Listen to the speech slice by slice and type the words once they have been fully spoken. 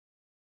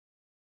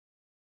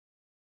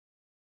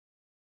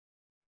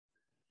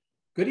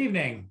Good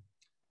evening,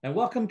 and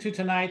welcome to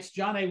tonight's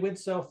John A.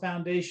 Widtsoe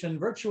Foundation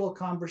virtual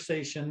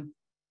conversation,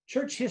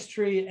 Church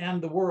History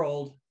and the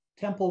World,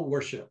 Temple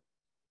Worship.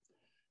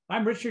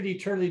 I'm Richard E.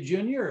 Turley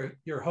Jr.,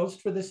 your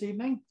host for this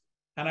evening,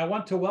 and I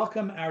want to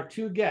welcome our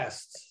two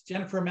guests,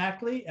 Jennifer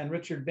Mackley and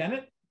Richard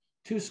Bennett,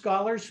 two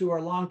scholars who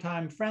are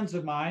longtime friends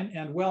of mine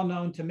and well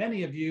known to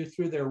many of you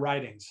through their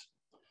writings.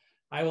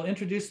 I will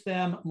introduce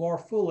them more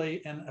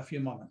fully in a few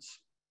moments.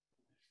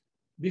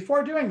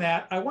 Before doing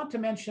that, I want to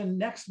mention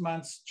next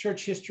month's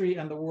Church History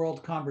and the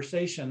World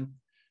conversation,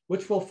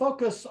 which will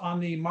focus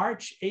on the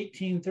March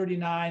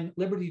 1839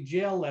 Liberty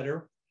Jail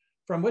letter,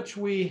 from which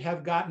we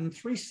have gotten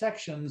three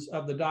sections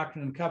of the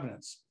Doctrine and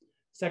Covenants,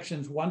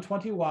 sections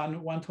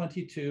 121,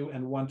 122,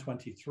 and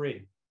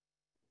 123.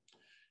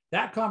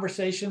 That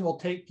conversation will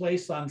take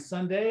place on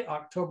Sunday,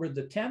 October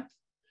the 10th,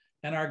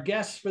 and our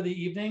guests for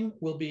the evening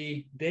will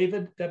be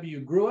David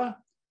W. Grua,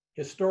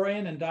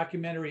 historian and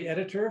documentary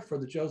editor for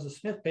the Joseph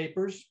Smith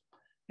Papers,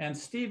 and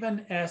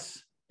Stephen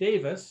S.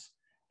 Davis,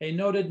 a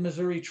noted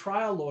Missouri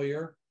trial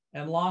lawyer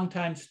and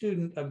longtime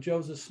student of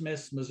Joseph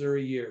Smith's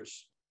Missouri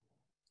years.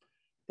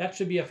 That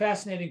should be a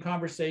fascinating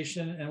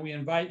conversation, and we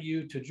invite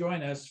you to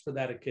join us for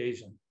that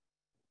occasion.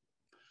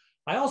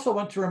 I also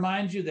want to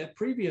remind you that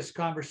previous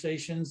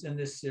conversations in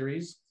this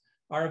series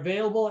are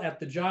available at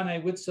the John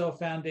A. Widtsoe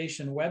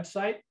Foundation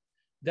website,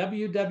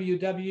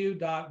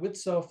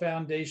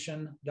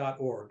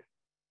 www.widtsoefoundation.org.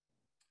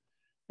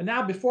 And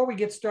now, before we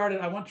get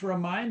started, I want to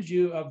remind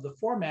you of the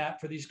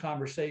format for these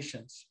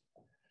conversations.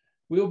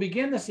 We will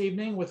begin this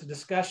evening with a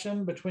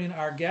discussion between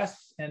our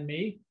guests and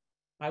me.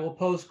 I will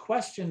pose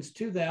questions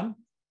to them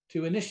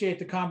to initiate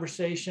the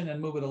conversation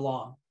and move it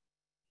along.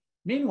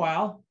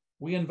 Meanwhile,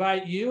 we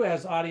invite you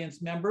as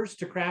audience members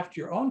to craft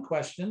your own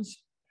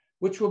questions,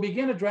 which we'll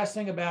begin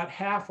addressing about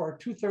half or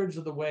two-thirds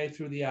of the way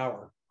through the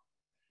hour.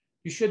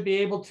 You should be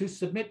able to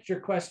submit your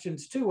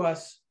questions to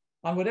us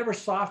on whatever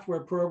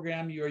software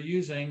program you are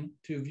using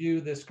to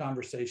view this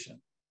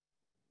conversation.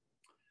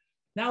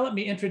 Now let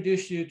me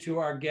introduce you to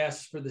our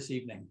guests for this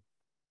evening.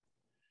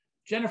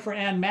 Jennifer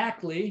Ann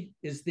Mackley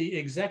is the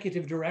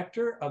executive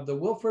director of the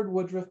Wilford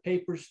Woodruff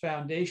Papers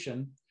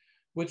Foundation,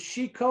 which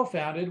she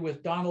co-founded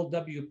with Donald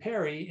W.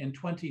 Perry in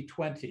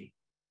 2020.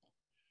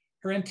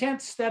 Her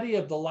intense study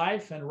of the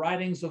life and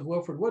writings of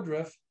Wilford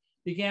Woodruff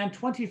began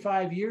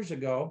 25 years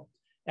ago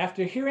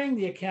after hearing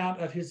the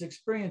account of his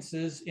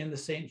experiences in the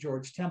St.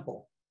 George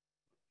Temple.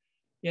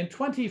 In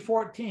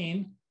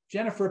 2014,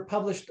 Jennifer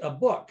published a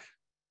book,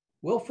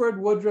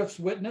 Wilford Woodruff's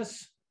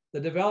Witness, The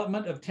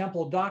Development of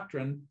Temple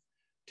Doctrine,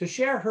 to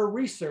share her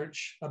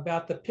research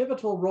about the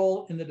pivotal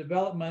role in the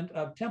development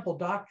of temple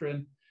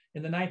doctrine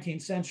in the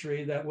 19th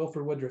century that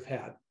Wilford Woodruff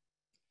had.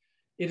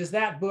 It is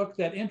that book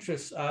that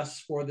interests us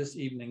for this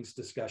evening's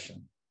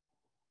discussion.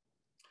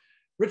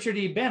 Richard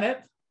E.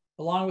 Bennett,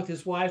 along with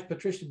his wife,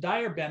 Patricia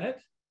Dyer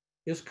Bennett,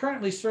 is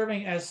currently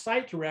serving as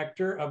site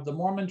director of the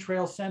Mormon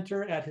Trail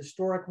Center at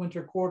Historic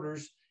Winter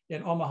Quarters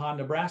in Omaha,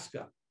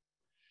 Nebraska.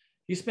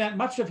 He spent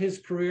much of his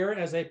career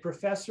as a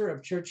professor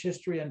of church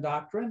history and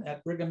doctrine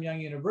at Brigham Young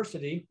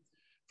University,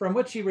 from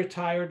which he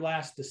retired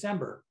last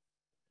December.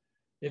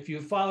 If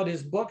you've followed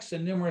his books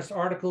and numerous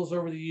articles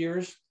over the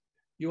years,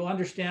 you will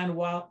understand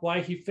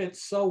why he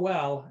fits so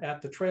well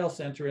at the Trail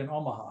Center in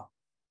Omaha.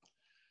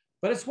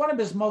 But it's one of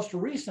his most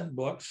recent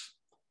books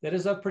that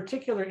is of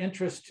particular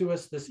interest to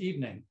us this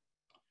evening.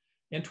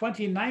 In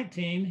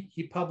 2019,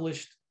 he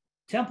published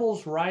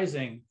Temples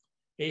Rising,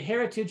 A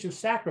Heritage of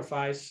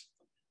Sacrifice,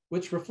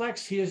 which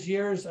reflects his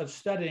years of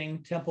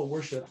studying temple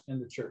worship in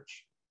the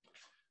church.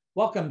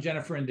 Welcome,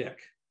 Jennifer and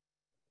Dick.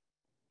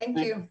 Thank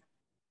you.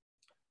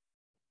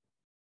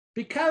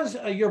 Because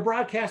you're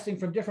broadcasting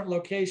from different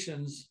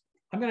locations,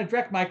 I'm going to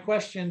direct my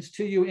questions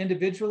to you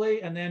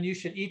individually, and then you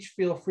should each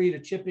feel free to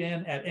chip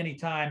in at any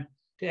time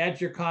to add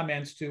your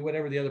comments to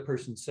whatever the other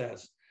person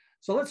says.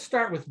 So let's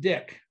start with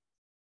Dick.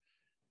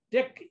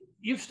 Dick,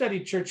 you've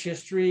studied church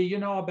history. You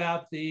know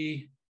about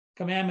the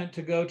commandment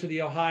to go to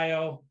the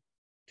Ohio,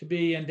 to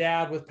be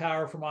endowed with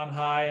power from on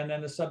high, and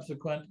then the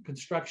subsequent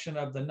construction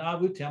of the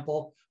Nauvoo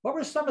Temple. What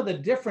were some of the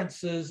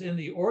differences in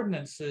the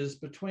ordinances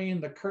between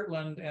the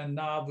Kirtland and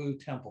Nauvoo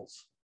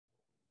temples?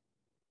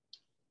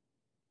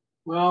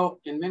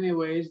 Well, in many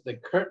ways, the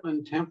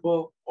Kirtland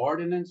Temple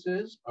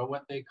ordinances, or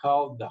what they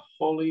called the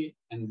Holy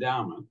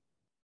Endowment,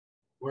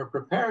 were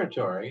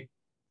preparatory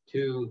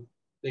to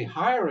the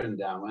higher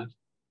endowment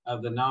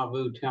of the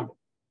Nauvoo Temple.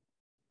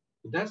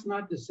 But that's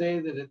not to say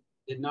that it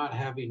did not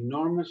have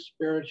enormous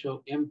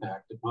spiritual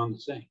impact upon the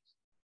saints.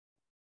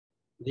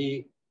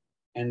 The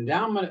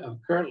endowment of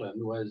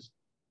Kirtland was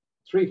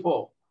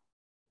threefold.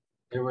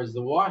 There was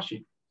the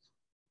washing,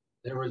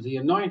 there was the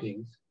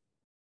anointings,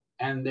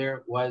 and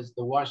there was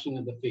the washing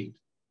of the feet.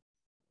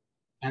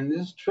 And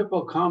this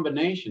triple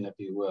combination, if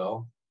you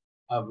will,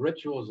 of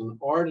rituals and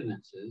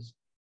ordinances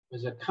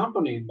was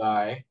accompanied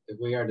by, if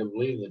we are to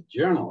believe the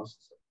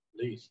journalists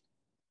at least,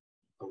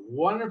 a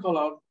wonderful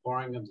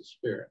outpouring of the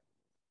Spirit.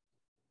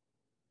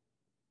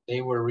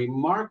 They were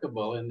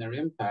remarkable in their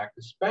impact,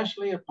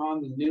 especially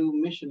upon the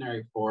new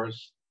missionary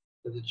force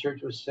that the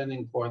church was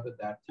sending forth at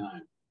that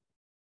time.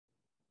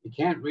 You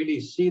can't really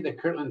see the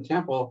Kirtland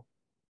Temple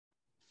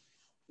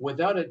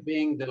without it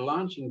being the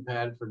launching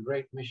pad for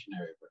great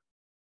missionary work.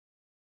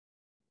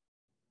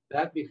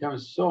 That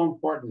becomes so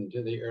important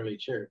to the early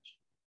church.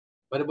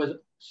 But it was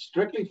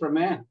strictly for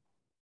men,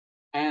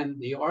 and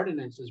the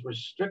ordinances were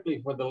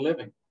strictly for the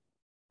living,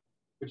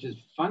 which is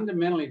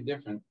fundamentally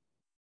different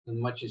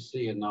than what you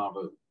see in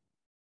Nauvoo,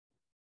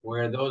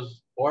 where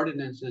those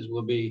ordinances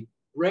will be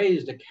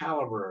raised a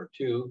caliber or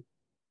two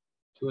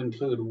to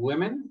include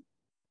women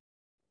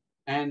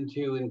and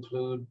to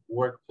include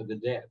work for the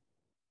dead.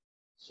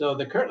 So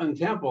the Kirtland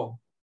Temple,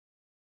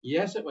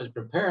 yes, it was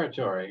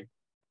preparatory,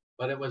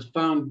 but it was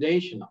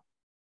foundational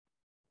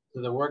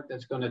to the work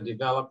that's going to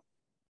develop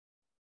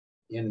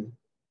in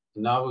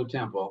the Nauvoo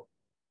Temple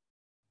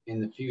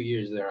in the few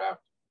years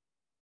thereafter.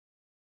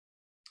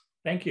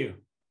 Thank you.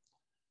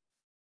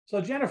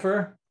 So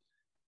Jennifer,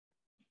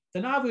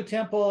 the Nauvoo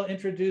Temple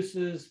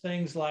introduces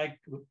things like,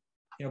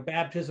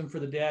 baptism for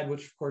the dead,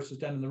 which of course is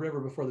done in the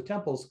river before the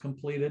temple is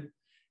completed,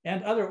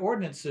 and other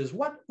ordinances.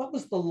 What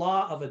was the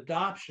law of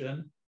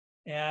adoption,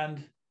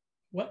 and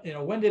when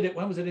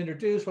was it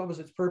introduced? What was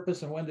its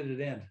purpose, and when did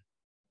it end?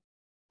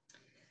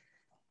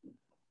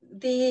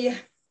 The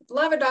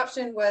law of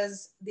adoption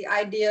was the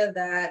idea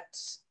that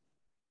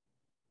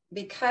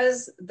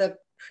because the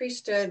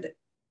priesthood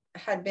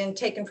had been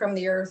taken from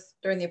the earth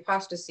during the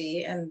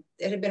apostasy and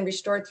it had been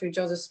restored through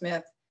Joseph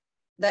Smith,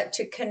 that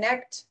to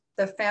connect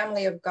the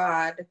family of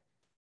God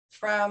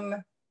from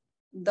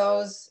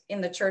those in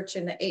the church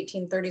in the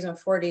 1830s and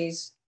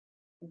 40s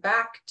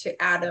back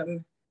to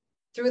Adam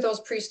through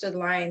those priesthood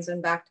lines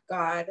and back to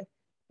God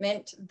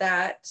meant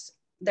that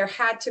there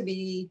had to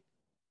be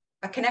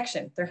a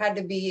connection, there had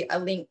to be a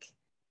link.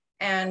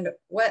 And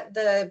what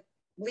the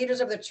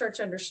leaders of the church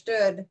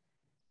understood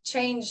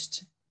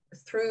changed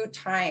through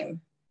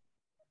time.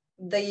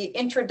 The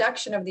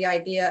introduction of the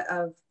idea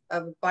of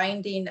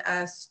binding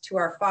us to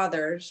our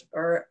fathers,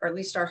 or at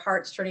least our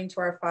hearts turning to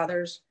our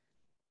fathers,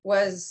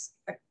 was,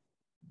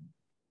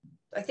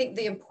 I think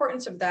the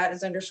importance of that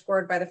is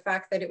underscored by the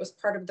fact that it was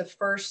part of the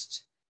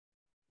first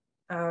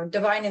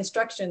divine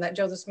instruction that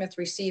Joseph Smith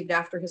received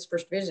after his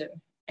first vision.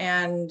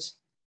 And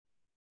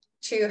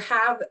to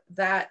have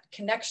that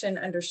connection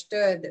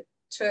understood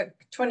took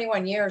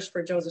 21 years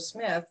for Joseph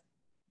Smith,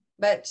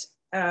 but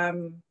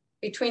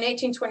between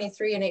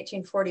 1823 and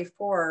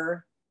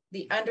 1844,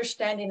 the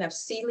understanding of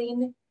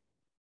sealing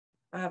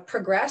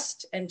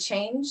progressed and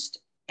changed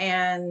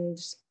and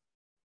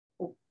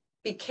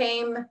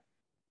became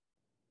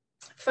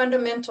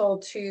fundamental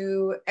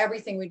to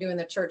everything we do in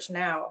the church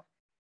now.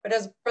 But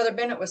as Brother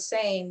Bennett was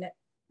saying,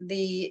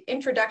 the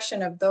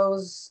introduction of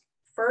those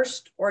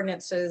first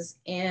ordinances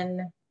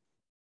in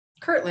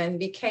Kirtland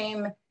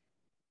became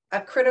a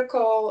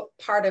critical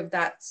part of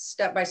that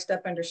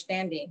step-by-step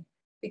understanding,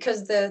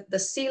 because the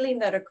sealing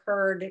that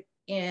occurred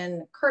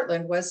in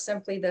Kirtland was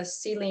simply the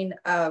sealing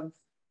of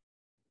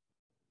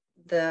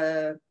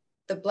the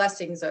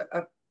blessings,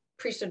 a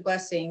priesthood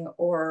blessing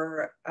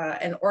or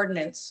an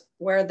ordinance,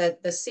 where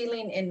the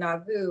sealing in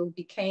Nauvoo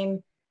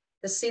became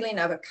the sealing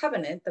of a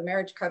covenant, the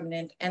marriage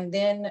covenant, and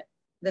then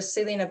the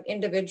sealing of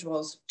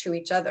individuals to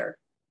each other.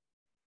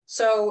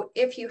 So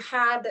if you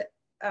had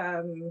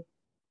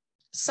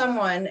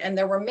someone, and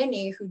there were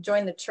many who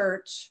joined the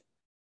church,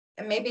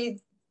 and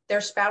maybe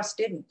their spouse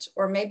didn't,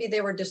 or maybe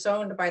they were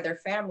disowned by their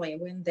family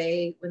when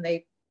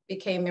they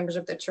became members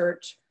of the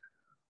church,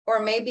 or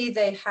maybe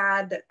they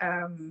had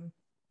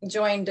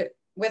joined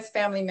with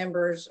family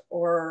members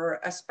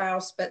or a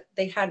spouse, but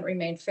they hadn't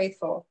remained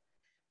faithful.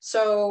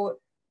 So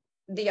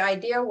the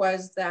idea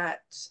was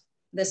that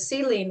the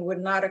sealing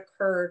would not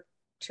occur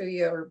to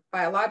your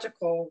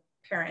biological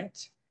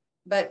parent,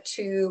 but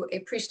to a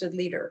priesthood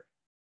leader.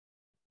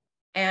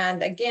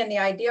 And again, the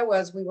idea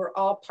was we were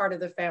all part of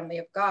the family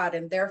of God,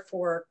 and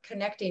therefore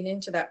connecting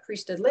into that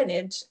priesthood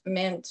lineage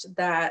meant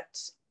that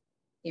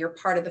you're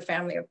part of the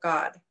family of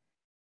God.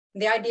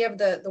 The idea of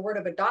the word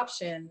of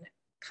adoption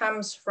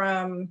comes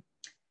from,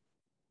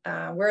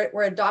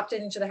 we're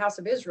adopted into the house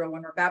of Israel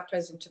when we're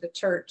baptized into the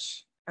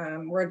church.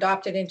 We're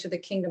adopted into the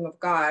kingdom of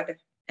God.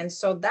 And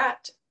so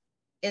that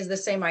is the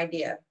same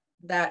idea,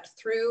 that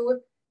through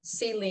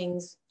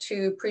sealings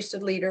to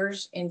priesthood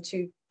leaders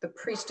into the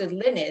priesthood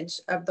lineage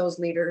of those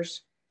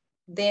leaders,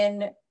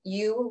 then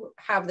you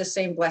have the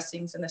same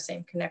blessings and the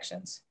same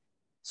connections.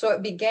 So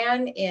it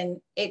began in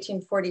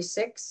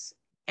 1846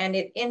 and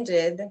it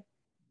ended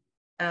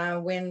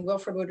when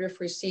Wilford Woodruff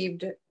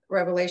received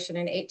revelation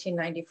in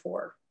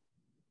 1894.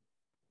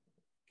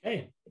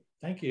 Okay,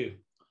 thank you.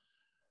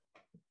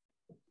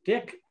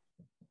 Dick,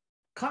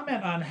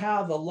 comment on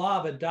how the law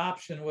of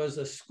adoption was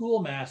a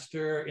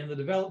schoolmaster in the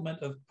development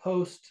of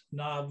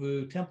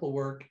post-Nauvoo temple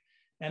work,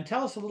 and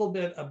tell us a little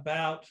bit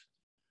about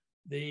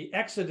the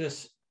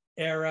Exodus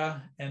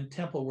era and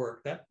temple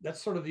work.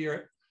 That's sort of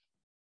your,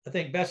 I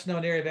think, best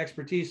known area of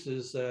expertise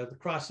is the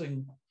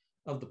crossing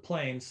of the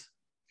plains.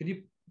 Could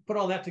you put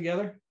all that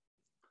together?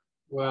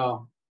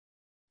 Well,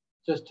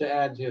 just to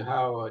add to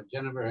how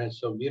Jennifer has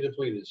so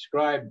beautifully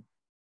described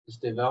this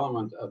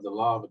development of the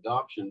law of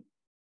adoption,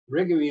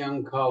 Brigham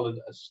Young called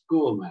it a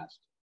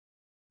schoolmaster.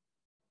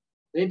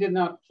 They did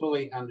not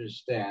fully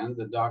understand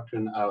the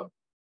doctrine of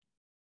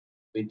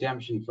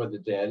redemption for the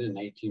dead in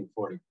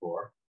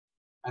 1844.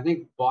 I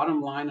think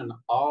bottom line in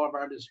all of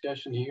our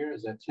discussion here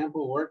is that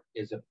temple work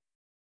is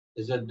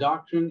a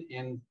doctrine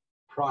in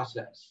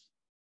process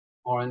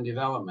or in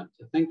development.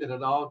 To think that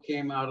it all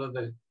came out of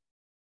the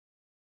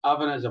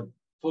oven as a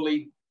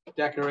fully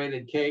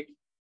decorated cake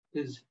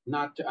is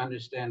not to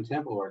understand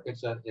temple work.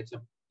 It's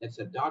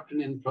a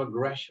doctrine in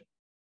progression,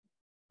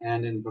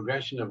 and in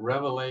progression of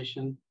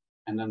revelation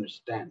and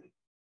understanding.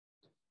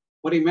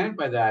 What he meant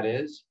by that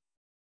is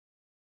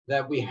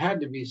that we had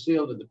to be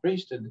sealed to the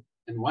priesthood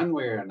in one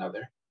way or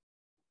another,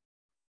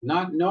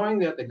 not knowing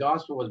that the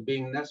gospel was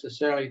being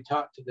necessarily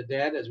taught to the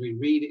dead, as we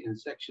read in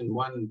section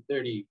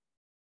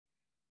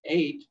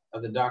 138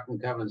 of the Doctrine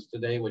and Covenants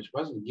today, which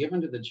wasn't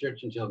given to the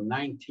church until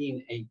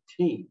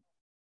 1918.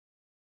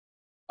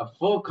 A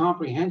full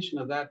comprehension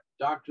of that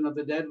doctrine of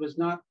the dead was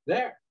not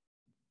there.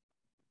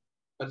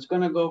 But it's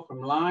going to go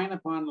from line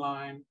upon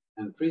line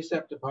and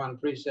precept upon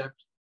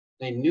precept.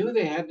 They knew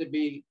they had to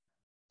be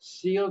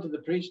sealed to the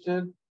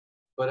priesthood,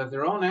 but if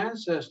their own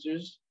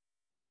ancestors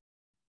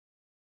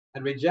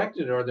had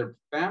rejected, or their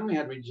family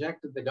had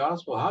rejected the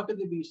gospel, how could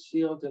they be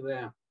sealed to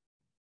them?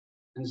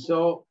 And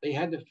so they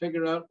had to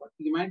figure out what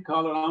you might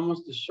call it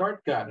almost a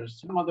shortcut, or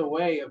some other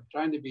way of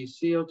trying to be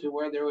sealed to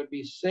where there would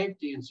be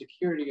safety and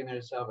security in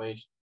their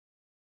salvation.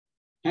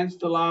 Hence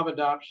the law of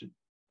adoption,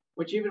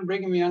 which even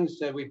Brigham Young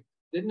said we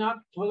did not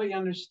fully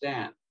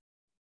understand.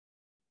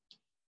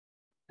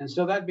 And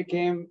so that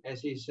became,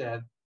 as he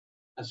said,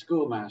 a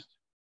schoolmaster.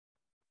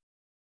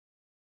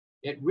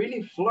 It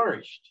really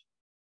flourished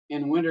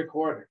in winter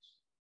quarters.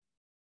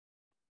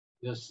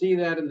 You'll see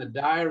that in the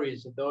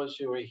diaries of those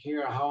who were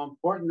here, how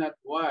important that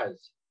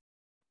was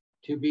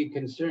to be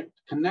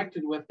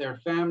connected with their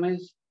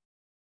families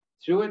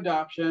through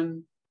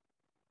adoption,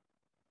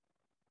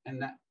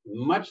 and that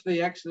much of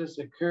the Exodus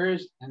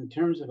occurs in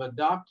terms of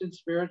adopted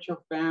spiritual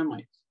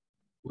families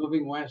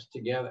moving west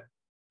together.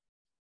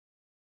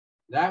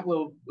 That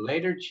will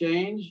later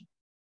change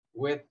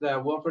with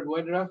Wilford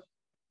Woodruff,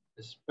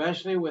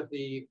 especially with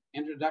the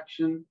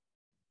introduction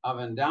of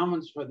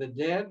endowments for the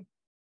dead,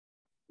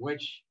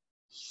 which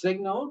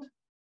signaled,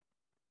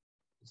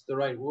 it's the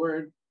right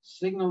word,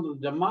 signaled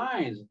the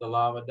demise of the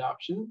law of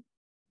adoption,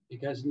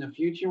 because in the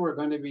future we're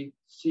going to be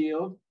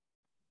sealed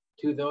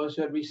to those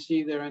who had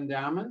received their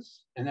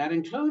endowments, and that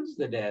includes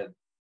the dead.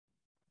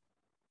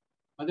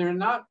 Whether or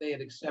not they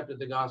had accepted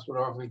the gospel,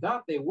 or if we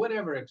thought they would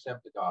ever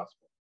accept the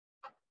gospel.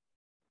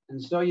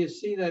 And so you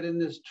see that in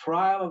this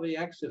trial of the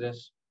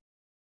Exodus,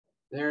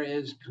 there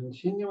is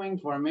continuing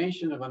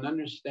formation of an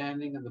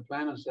understanding of the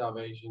plan of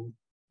salvation.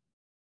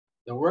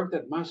 The work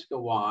that must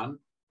go on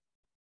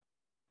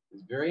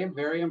is very,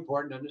 very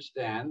important to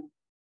understand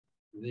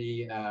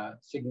the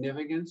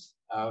significance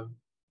of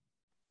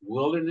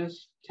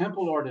wilderness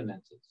temple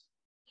ordinances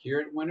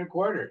here at winter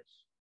quarters,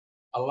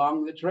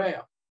 along the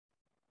trail,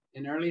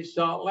 in early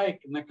Salt Lake,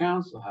 in the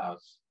council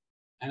house,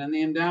 and in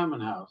the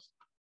endowment house,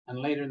 and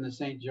later in the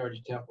St.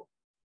 George Temple,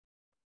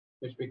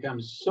 which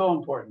becomes so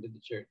important to the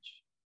church.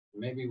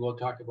 Maybe we'll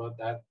talk about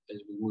that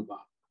as we move on.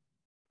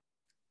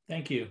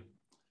 Thank you.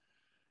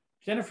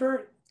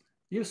 Jennifer,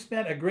 you've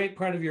spent a great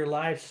part of your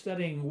life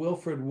studying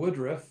Wilford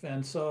Woodruff,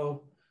 and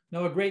so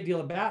know a great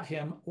deal about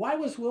him. Why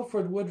was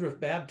Wilford Woodruff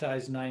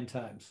baptized 9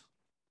 times?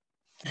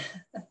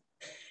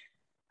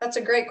 That's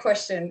a great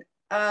question.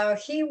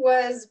 He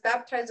was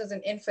baptized as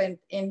an infant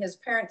in his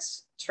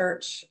parents'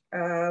 church,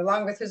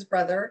 along with his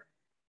brother.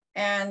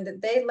 And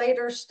they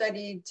later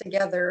studied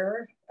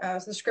together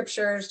the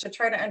scriptures to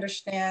try to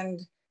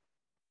understand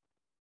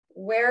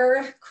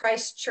where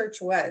Christ's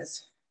church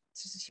was,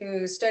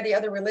 to study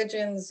other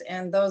religions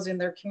and those in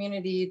their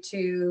community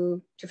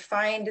to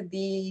find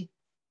the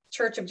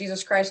Church of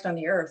Jesus Christ on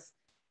the earth,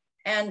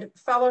 and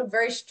followed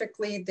very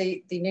strictly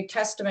the New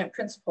Testament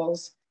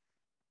principles.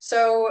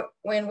 So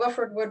when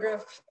Wilford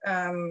Woodruff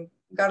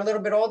got a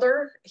little bit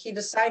older, he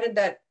decided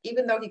that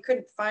even though he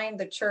couldn't find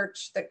the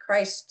church that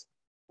Christ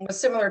was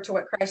similar to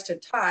what Christ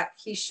had taught,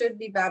 he should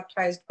be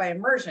baptized by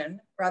immersion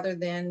rather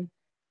than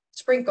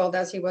sprinkled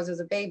as he was as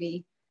a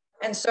baby.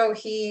 And so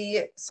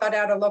he sought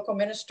out a local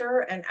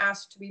minister and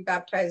asked to be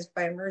baptized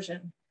by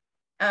immersion.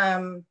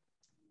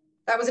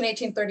 That was in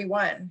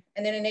 1831.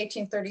 And then in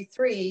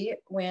 1833,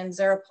 when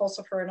Zara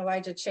Pulsifer and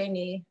Elijah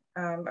Cheney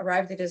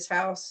arrived at his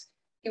house,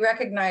 he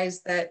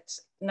recognized that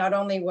not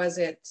only was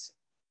it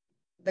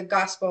the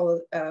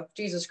gospel of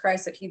Jesus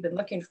Christ that he'd been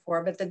looking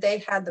for, but that they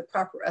had the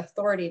proper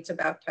authority to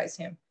baptize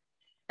him.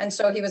 And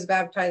so he was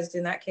baptized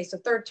in that case a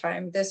 3rd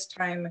time, this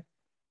time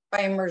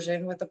by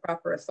immersion with the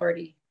proper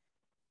authority.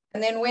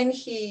 And then when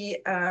he,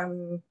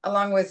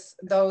 along with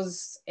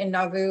those in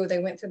Nauvoo, they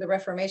went through the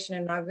Reformation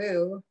in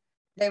Nauvoo,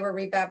 they were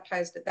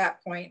rebaptized at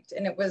that point.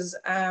 And it was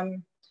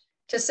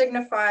to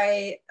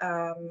signify,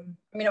 it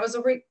was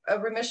a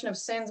remission of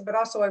sins, but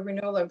also a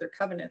renewal of their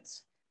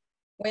covenants.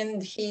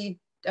 When he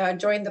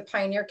joined the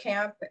pioneer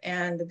camp,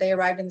 and they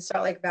arrived in the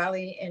Salt Lake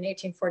Valley in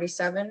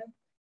 1847.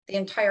 The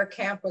entire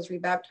camp was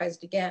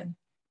rebaptized again.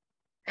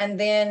 And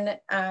then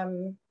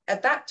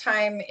at that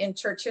time in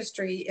church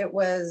history, it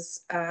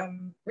was,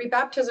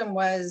 rebaptism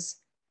was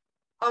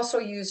also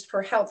used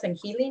for health and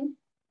healing.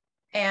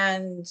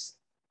 And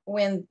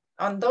when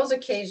on those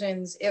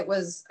occasions, it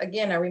was,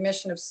 again, a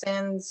remission of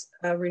sins,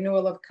 a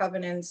renewal of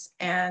covenants,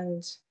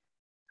 and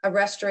a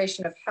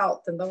restoration of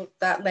health. And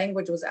that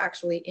language was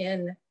actually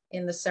in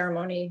the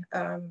ceremony.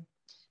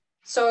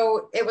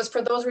 So it was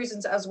for those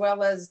reasons, as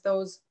well as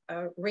those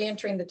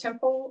re-entering the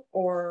temple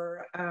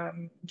or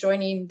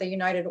joining the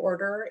United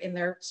Order in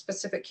their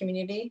specific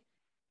community.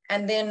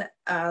 And then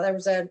there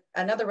was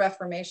another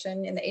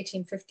Reformation in the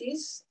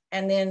 1850s,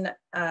 and then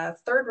a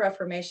third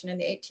Reformation in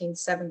the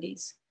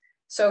 1870s.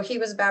 So he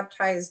was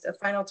baptized a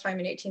final time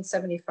in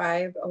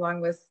 1875, along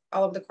with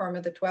all of the Quorum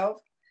of the 12.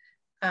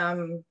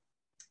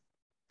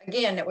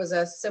 Again, it was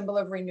a symbol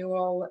of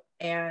renewal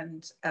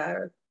and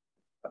a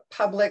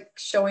public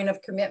showing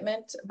of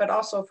commitment, but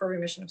also for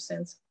remission of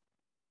sins.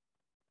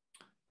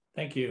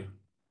 Thank you.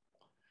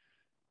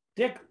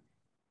 Dick,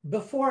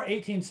 before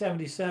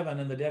 1877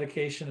 and the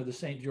dedication of the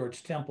St.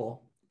 George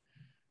Temple,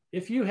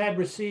 if you had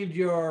received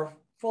your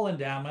full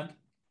endowment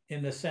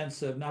in the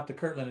sense of not the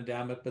Kirtland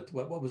endowment, but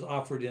what was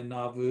offered in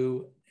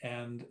Nauvoo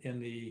and in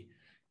the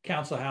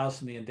council house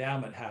and the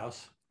endowment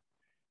house,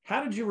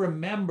 how did you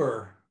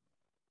remember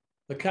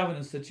the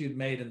covenants that you'd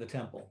made in the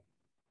temple?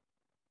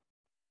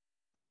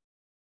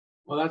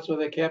 Well, that's where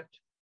they kept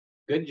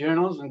good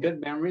journals and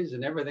good memories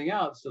and everything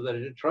else, so that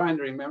they're trying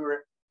to remember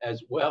it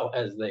as well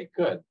as they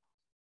could.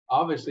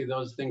 Obviously,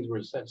 those things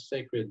were such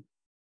sacred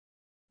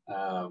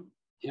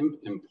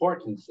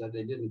importance that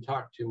they didn't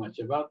talk too much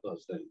about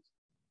those things.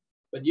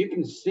 But you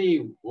can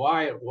see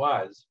why it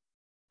was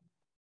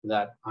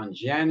that on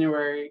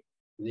January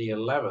the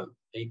 11th,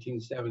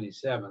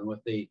 1877, with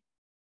the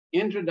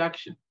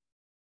introduction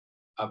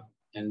of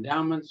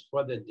endowments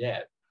for the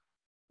dead,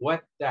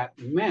 what that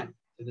meant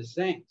to the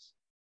saints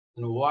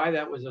and why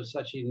that was of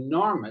such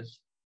enormous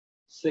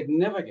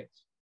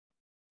significance.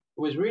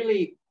 It was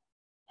really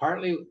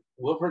partly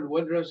Wilford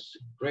Woodruff's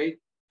great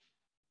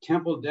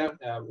temple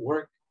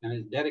work and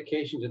his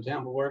dedication to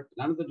temple work,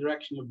 and under the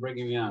direction of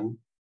Brigham Young,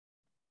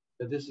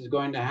 that this is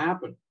going to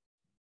happen.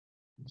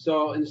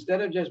 So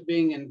instead of just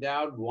being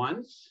endowed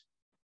once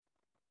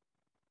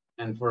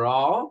and for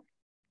all,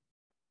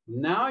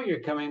 now you're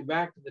coming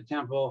back to the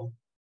temple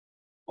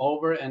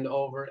over and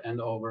over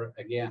and over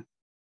again.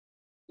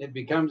 It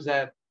becomes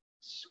that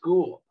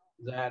school,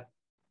 that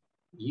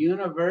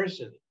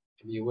university,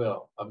 if you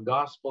will, of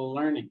gospel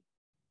learning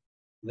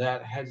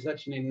that had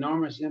such an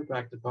enormous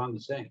impact upon the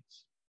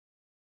saints.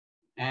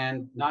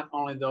 And not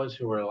only those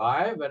who were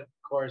alive, but of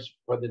course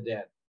for the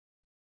dead.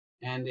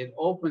 And it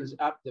opens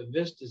up the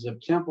vistas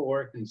of temple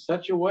work in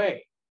such a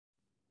way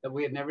that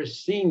we had never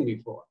seen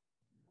before.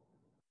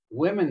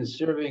 Women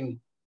serving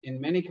in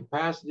many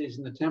capacities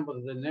in the temple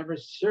that they never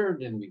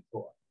served in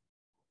before,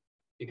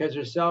 because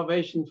there's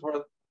salvation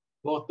for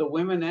both the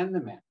women and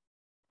the men.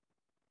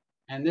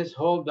 And this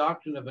whole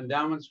doctrine of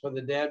endowments for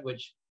the dead,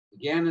 which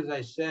began, as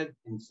I said,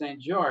 in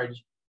St.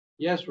 George,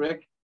 yes,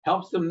 Rick,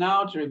 helps them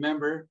now to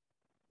remember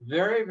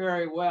very,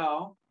 very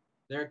well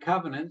their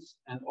covenants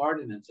and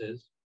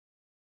ordinances.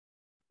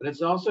 But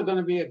it's also going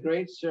to be a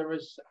great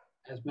service,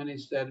 as many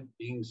said,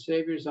 being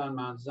saviors on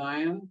Mount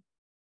Zion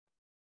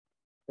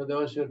for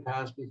those who had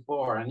passed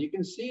before. And you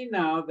can see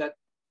now that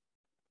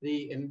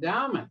the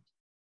endowment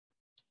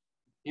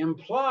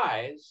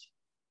implies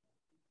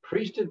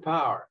priesthood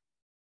power.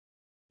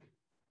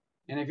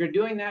 And if you're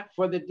doing that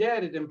for the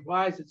dead, it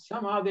implies that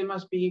somehow they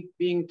must be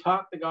being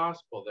taught the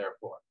gospel,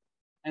 therefore.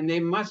 And they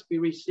must be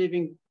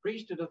receiving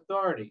priesthood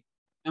authority.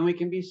 And we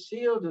can be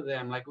sealed to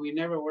them like we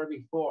never were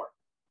before.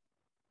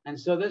 And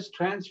so this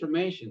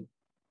transformation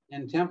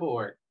in temple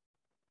work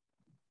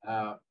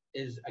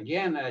is,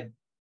 again,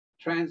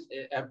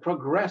 a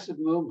progressive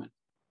movement.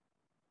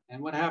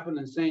 And what happened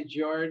in St.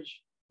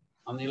 George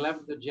on the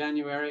 11th of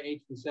January,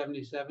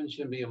 1877,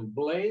 should be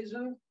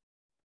emblazoned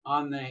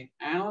on the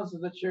annals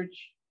of the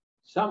church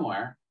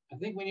somewhere. I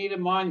think we need a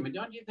monument.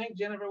 Don't you think,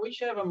 Jennifer? We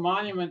should have a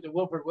monument to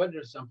Wilford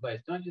Woodruff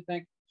someplace. Don't you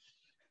think?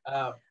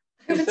 The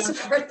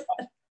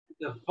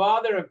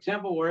father of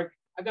temple work.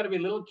 I've got to be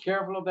a little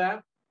careful of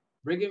that.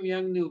 Brigham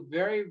Young knew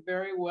very,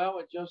 very well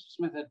what Joseph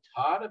Smith had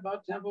taught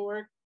about temple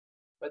work,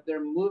 but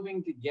they're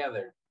moving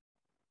together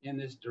in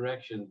this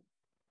direction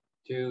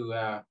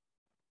to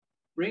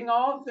bring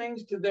all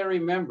things to their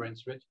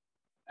remembrance, Rich.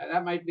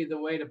 That might be the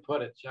way to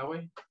put it, shall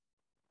we?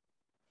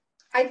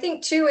 I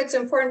think too, it's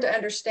important to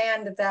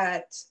understand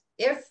that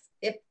if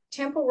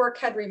temple work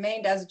had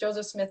remained as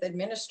Joseph Smith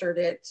administered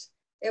it,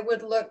 it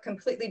would look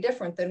completely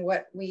different than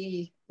what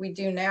we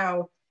do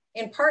now,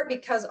 in part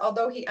because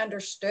although he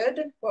understood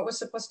what was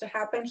supposed to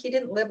happen, he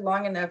didn't live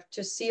long enough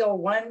to seal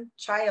one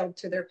child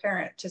to their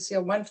parent, to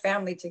seal one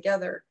family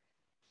together,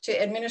 to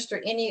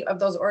administer any of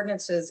those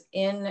ordinances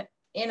in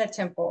a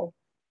temple.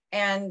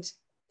 And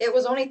it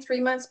was only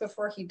 3 months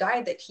before he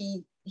died that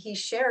he he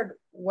shared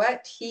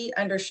what he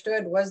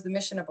understood was the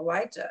mission of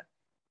Elijah.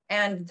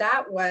 And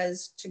that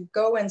was to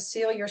go and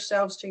seal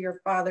yourselves to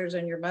your fathers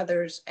and your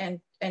mothers and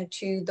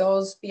to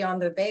those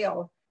beyond the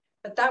veil.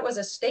 But that was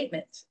a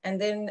statement. And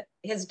then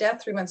his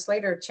death 3 months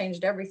later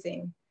changed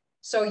everything.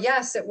 So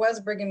yes, it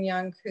was Brigham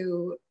Young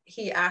who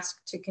he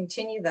asked to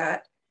continue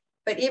that.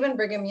 But even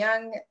Brigham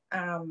Young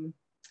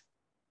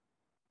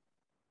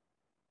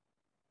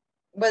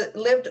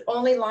lived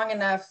only long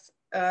enough.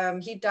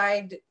 He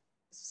died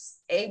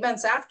 8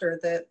 months after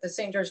the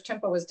St. George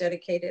Temple was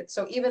dedicated.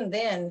 So even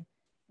then,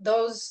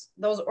 those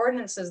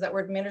ordinances that were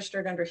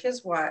administered under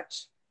his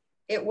watch,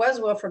 it was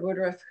Wilford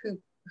Woodruff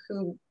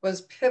who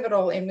was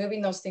pivotal in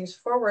moving those things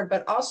forward,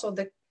 but also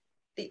the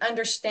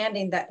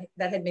understanding that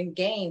had been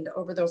gained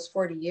over those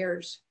 40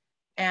 years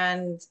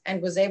and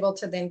was able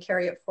to then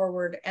carry it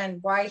forward,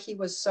 and why he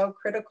was so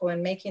critical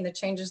in making the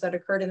changes that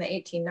occurred in the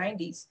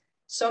 1890s.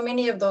 So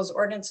many of those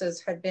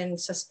ordinances had been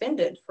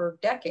suspended for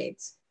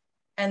decades,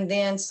 and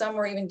then some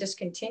were even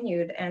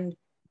discontinued, and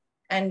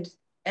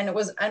it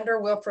was under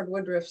Wilford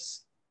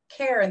Woodruff's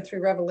care and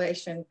through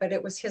revelation, but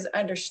it was his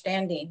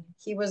understanding.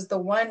 He was the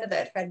one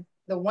that had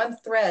the one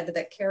thread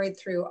that carried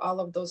through all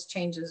of those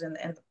changes and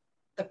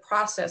the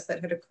process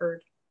that had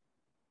occurred.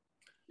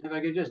 If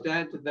I could just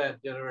add to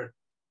that, Jennifer,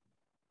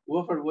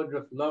 Wilford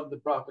Woodruff loved the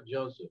prophet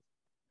Joseph,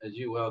 as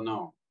you well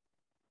know.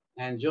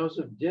 And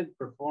Joseph did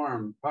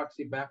perform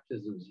proxy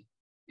baptisms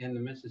in the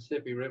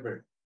Mississippi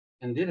River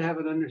and did have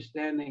an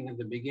understanding of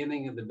the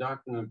beginning of the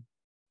doctrine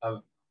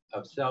of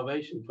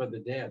salvation for the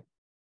dead.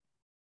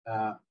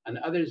 And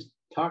others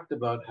talked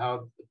about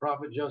how the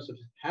prophet Joseph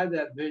had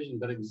that vision,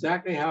 but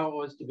exactly how it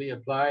was to be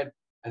applied,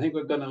 I think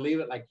we're going to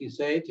leave it, like you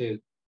say, to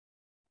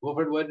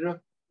Wilford Woodruff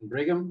and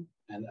Brigham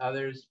and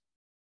others,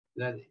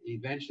 that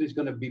eventually is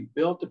going to be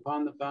built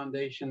upon the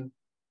foundation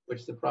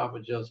which the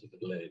prophet Joseph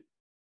had laid.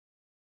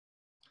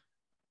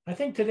 I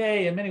think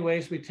today, in many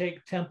ways, we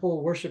take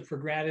temple worship for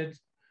granted.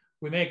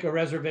 We make a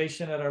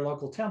reservation at our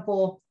local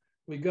temple.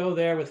 We go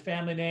there with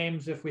family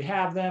names if we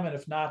have them, and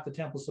if not, the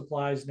temple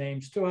supplies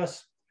names to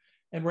us.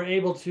 And we're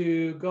able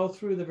to go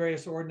through the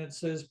various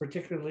ordinances,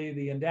 particularly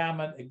the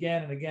endowment,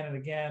 again and again and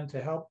again,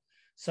 to help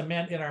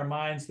cement in our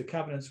minds the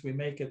covenants we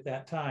make at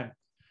that time.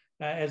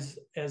 As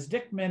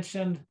Dick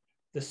mentioned,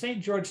 the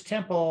St. George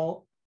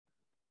Temple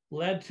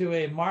led to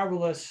a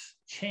marvelous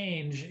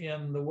change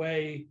in the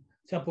way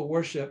temple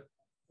worship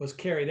was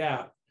carried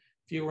out.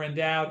 If you were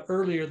endowed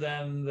earlier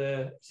than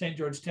the St.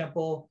 George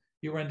Temple,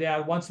 you were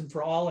endowed once and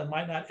for all and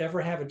might not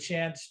ever have a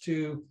chance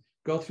to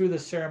go through the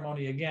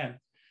ceremony again.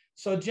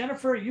 So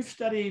Jennifer, you've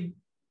studied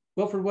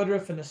Wilford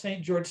Woodruff and the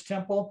St. George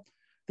Temple.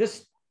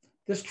 This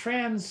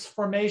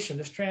transformation,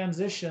 this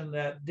transition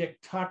that Dick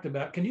talked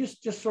about, can you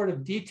just sort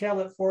of detail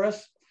it for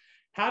us?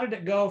 How did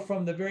it go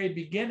from the very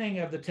beginning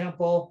of the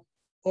temple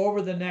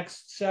over the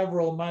next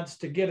several months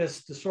to get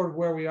us to sort of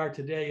where we are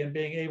today and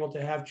being able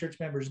to have church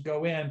members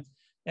go in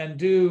and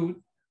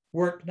do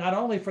work not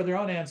only for their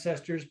own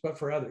ancestors, but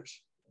for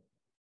others?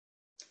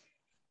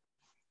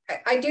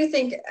 I do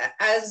think,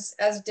 as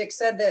Dick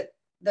said, that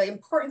the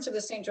importance of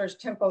the St. George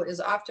Temple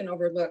is often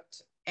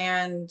overlooked.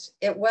 And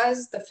it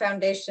was the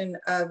foundation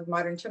of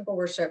modern temple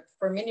worship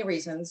for many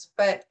reasons.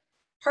 But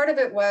part of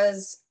it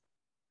was,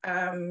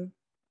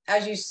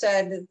 as you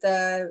said,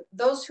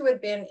 those who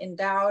had been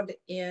endowed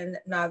in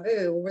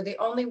Nauvoo were the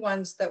only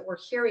ones that were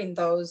hearing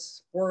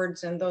those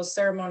words and those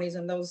ceremonies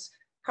and those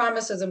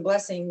promises and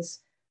blessings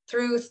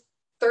through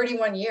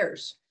 31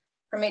 years,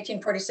 from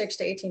 1846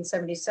 to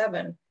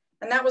 1877.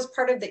 And that was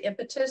part of the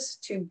impetus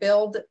to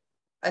build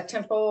a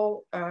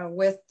temple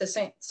with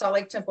the Salt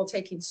Lake Temple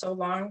taking so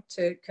long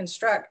to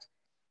construct.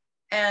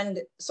 And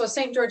so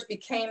St. George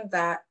became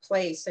that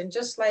place. And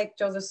just like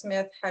Joseph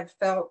Smith had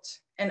felt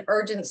an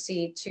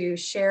urgency to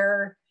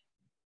share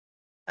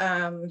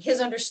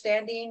his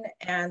understanding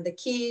and the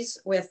keys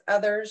with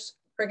others,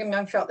 Brigham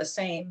Young felt the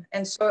same.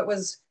 And so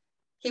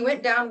he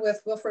went down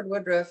with Wilford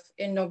Woodruff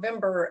in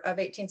November of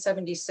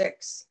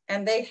 1876,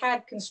 and they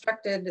had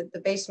constructed the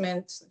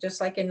basement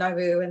just like in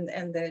Nauvoo,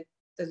 and the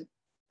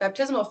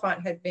baptismal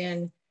font had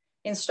been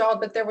installed,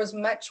 but there was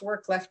much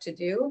work left to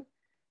do.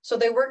 So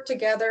they worked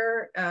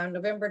together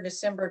November,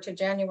 December to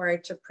January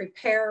to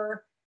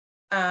prepare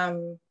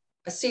a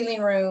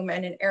sealing room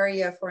and an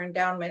area for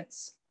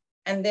endowments.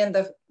 And then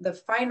the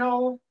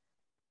final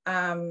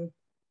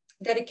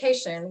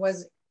dedication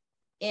was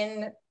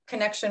in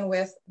connection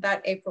with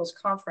that April's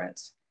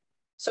conference.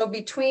 So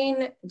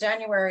between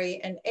January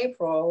and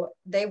April,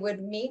 they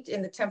would meet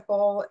in the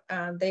temple.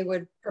 They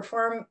would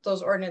perform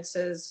those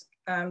ordinances,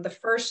 the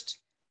first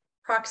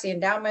proxy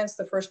endowments,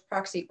 the first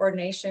proxy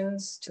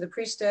ordinations to the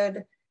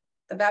priesthood,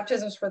 the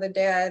baptisms for the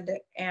dead,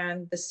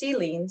 and the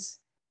sealings.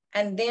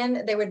 And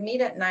then they would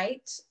meet at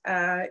night,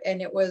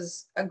 and it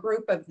was a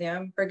group of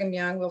them: Brigham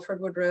Young, Wilford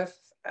Woodruff,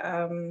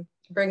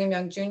 Brigham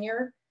Young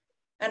Jr.,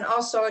 and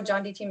also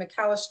John D.T.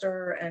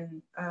 McAllister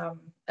and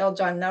L.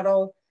 John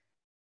Nuttall.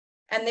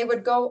 And they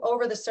would go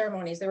over the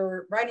ceremonies. They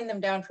were writing them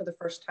down for the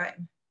first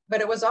time.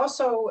 But it was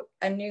also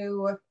a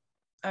new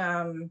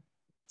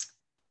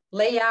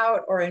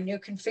layout or a new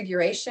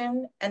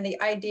configuration, and the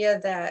idea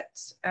that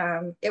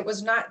it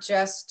was not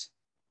just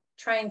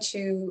trying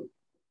to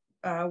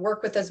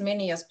work with as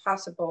many as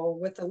possible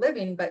with the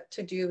living, but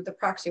to do the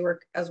proxy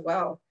work as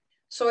well.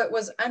 So it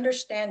was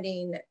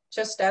understanding,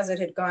 just as it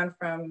had gone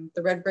from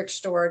the red brick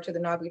store to the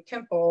Nauvoo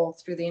Temple,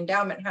 through the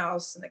endowment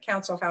house and the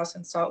council house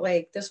in Salt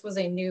Lake, this was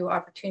a new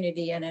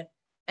opportunity and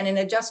an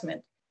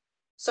adjustment.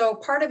 So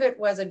part of it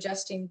was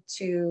adjusting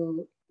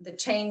to the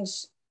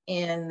change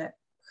in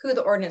who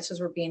the ordinances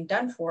were being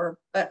done for,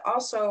 but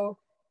also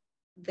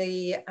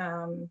the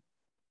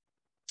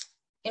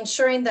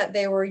ensuring that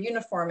they were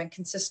uniform and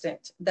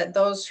consistent, that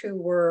those who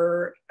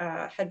were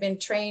had been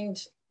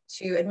trained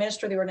to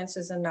administer the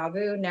ordinances in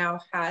Nauvoo now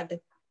had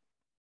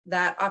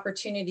that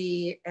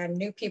opportunity, and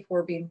new people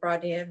were being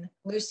brought in.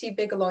 Lucy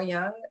Bigelow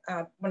Young,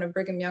 one of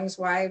Brigham Young's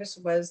wives,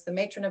 was the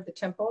matron of the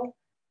temple.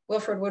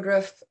 Wilford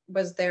Woodruff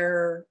was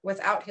there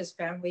without his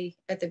family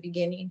at the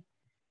beginning.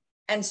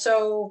 And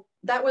so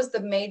that was the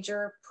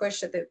major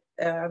push at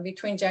the,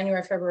 between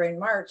January, February, and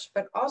March,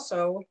 but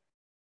also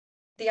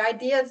the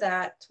idea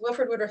that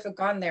Wilford Woodruff had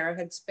gone there,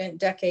 had spent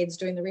decades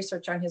doing the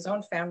research on his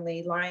own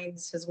family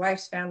lines, his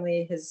wife's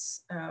family,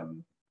 his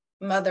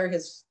mother,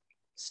 his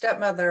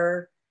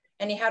stepmother,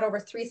 and he had over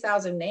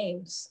 3,000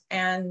 names.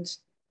 And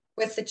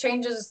with the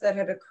changes that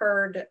had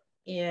occurred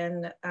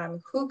in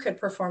who could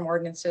perform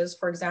ordinances,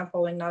 for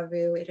example, in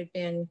Nauvoo, it had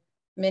been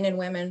men and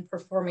women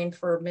performing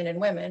for men and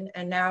women.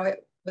 And now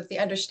with the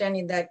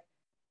understanding that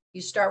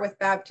you start with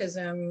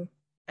baptism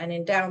and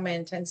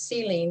endowment and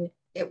sealing,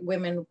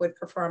 women would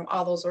perform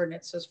all those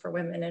ordinances for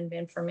women and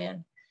men for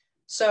men.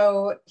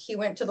 So he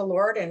went to the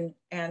Lord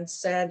and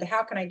said,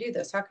 how can I do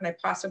this? How can I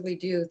possibly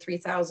do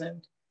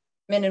 3,000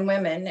 men and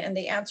women? And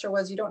the answer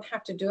was, you don't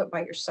have to do it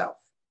by yourself.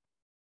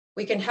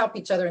 We can help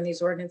each other in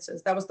these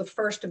ordinances. That was the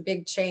first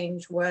big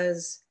change,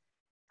 was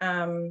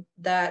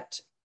that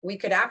we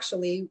could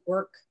actually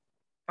work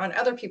on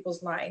other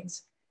people's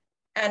lines.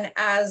 And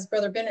as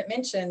Brother Bennett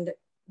mentioned,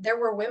 there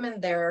were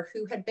women there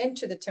who had been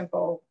to the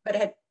temple, but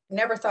had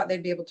never thought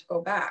they'd be able to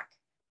go back.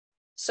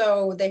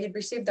 So they had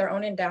received their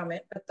own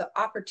endowment, but the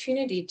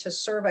opportunity to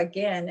serve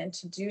again and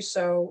to do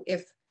so,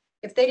 if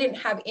they didn't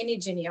have any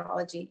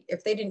genealogy,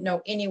 if they didn't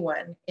know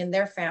anyone in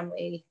their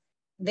family,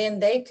 then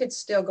they could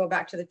still go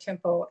back to the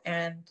temple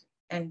and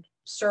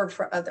serve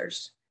for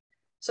others.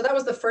 So that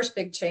was the first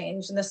big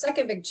change. And the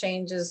second big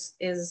change is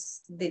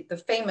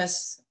the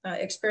famous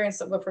experience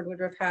that Wilford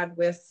Woodruff had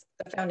with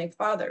the founding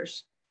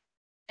fathers.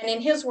 And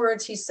in his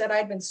words, he said,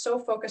 I'd been so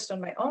focused on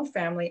my own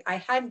family, I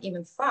hadn't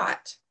even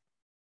thought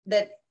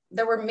that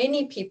there were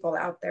many people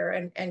out there.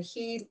 And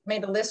he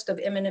made a list of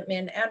eminent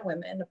men and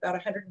women, about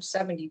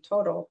 170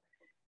 total,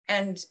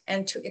 and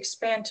to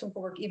expand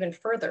temple work even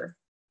further.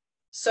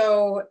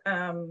 So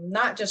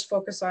not just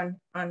focus on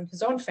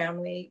his own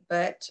family,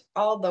 but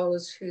all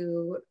those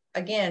who,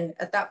 again,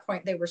 at that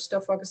point, they were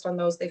still focused on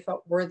those they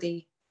felt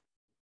worthy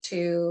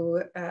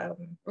to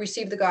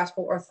receive the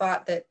gospel, or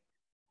thought that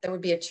there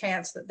would be a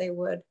chance that they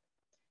would.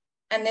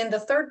 And then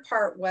the third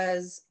part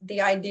was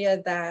the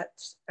idea that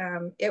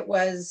it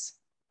was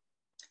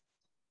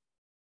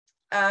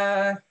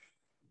a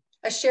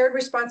shared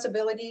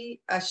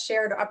responsibility, a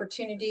shared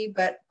opportunity,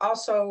 but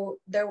also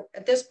there,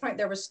 at this point,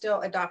 there was still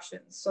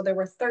adoptions. So there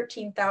were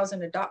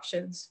 13,000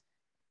 adoptions,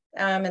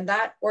 and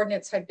that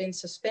ordinance had been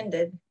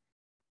suspended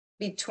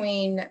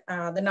between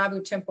the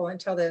Nauvoo Temple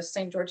until the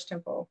St. George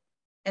Temple.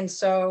 And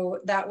so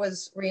that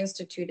was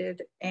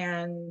reinstituted,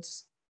 and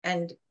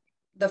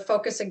the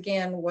focus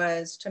again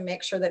was to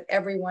make sure that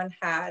everyone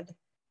had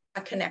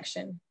a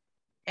connection.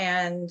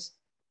 And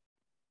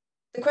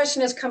the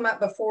question has come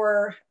up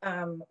before,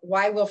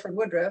 why Wilford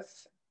Woodruff?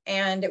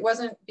 And it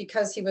wasn't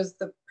because he was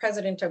the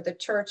president of the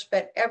church,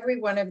 but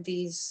every one of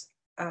these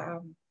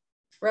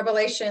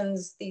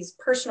revelations, these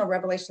personal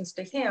revelations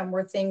to him,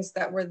 were things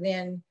that were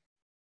then,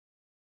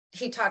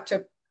 he talked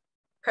to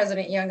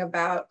President Young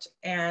about,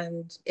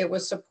 and it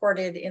was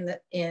supported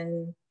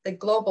in the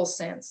global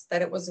sense,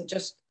 that it wasn't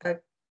just a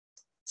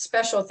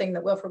special thing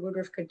that Wilford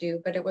Woodruff could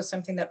do, but it was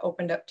something that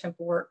opened up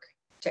temple work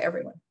to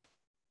everyone.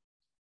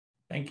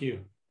 Thank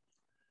you.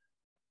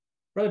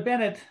 Brother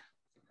Bennett,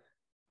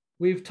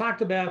 we've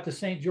talked about the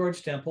St.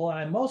 George Temple,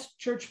 and most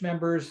church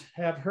members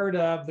have heard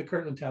of the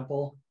Kirtland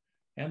Temple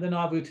and the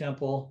Nauvoo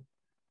Temple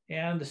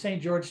and the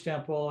St. George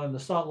Temple and the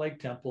Salt Lake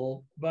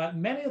Temple, but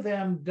many of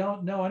them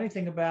don't know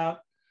anything about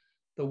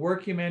the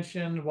work you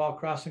mentioned while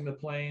crossing the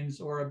plains,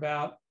 or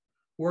about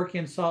work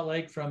in Salt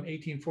Lake from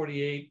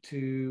 1848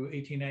 to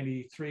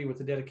 1893 with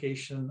the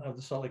dedication of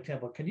the Salt Lake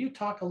Temple. Can you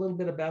talk a little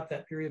bit about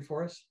that period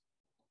for us?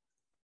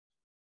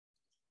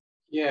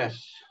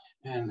 Yes,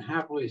 and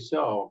happily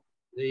so.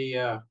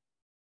 The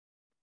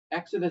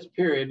Exodus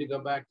period, to go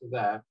back to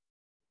that,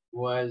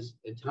 was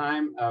a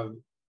time of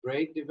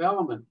great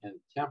development in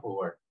temple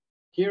work.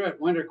 Here at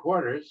Winter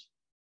Quarters,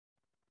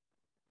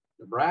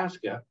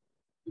 Nebraska,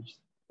 which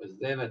was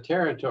then a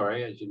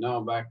territory, as you know,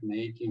 back in the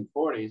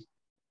 1840s,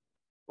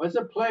 was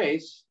a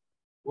place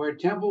where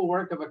temple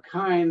work of a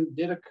kind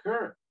did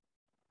occur.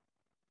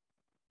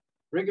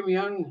 Brigham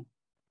Young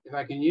if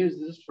I can use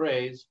this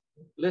phrase,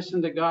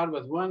 listen to God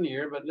with one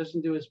ear, but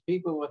listen to his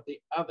people with the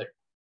other.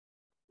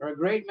 There are a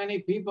great many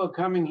people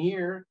coming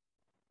here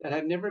that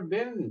had never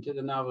been to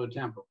the Nauvoo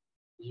Temple.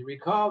 As you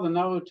recall, the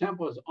Nauvoo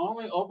Temple is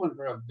only open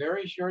for a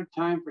very short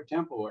time for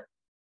temple work,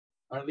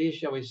 or at least,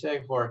 shall we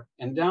say, for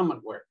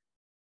endowment work.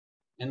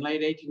 In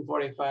late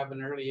 1845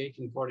 and early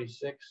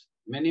 1846,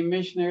 many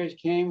missionaries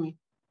came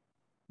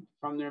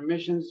from their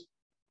missions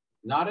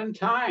not in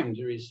time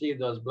to receive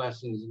those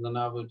blessings in the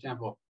Nauvoo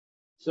Temple.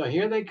 So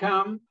here they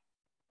come,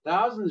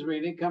 thousands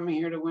really coming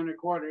here to winter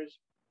quarters,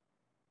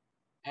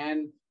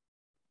 and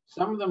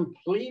some of them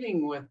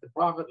pleading with the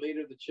prophet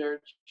leader of the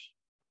church,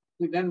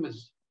 who then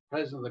was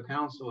president of the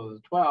Council of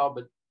the 12,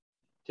 but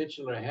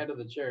titular head of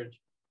the church,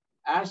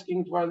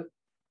 asking for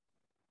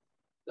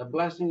the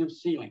blessing of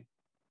sealing,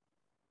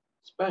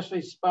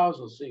 especially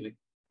spousal sealing,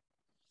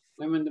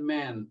 women to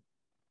men.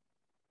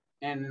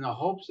 And in the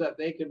hopes that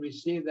they could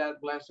receive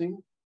that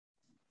blessing,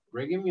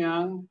 Brigham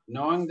Young,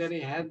 knowing that he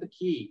had the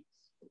keys,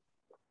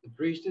 the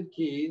priesthood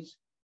keys,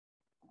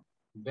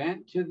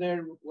 bent to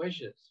their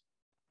wishes.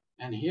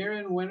 And here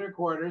in winter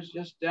quarters,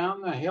 just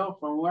down the hill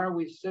from where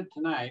we sit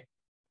tonight,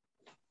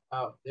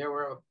 there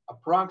were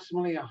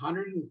approximately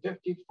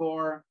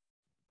 154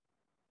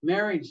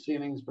 marriage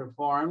sealings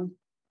performed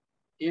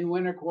in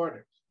winter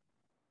quarters,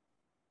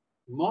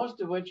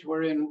 most of which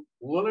were in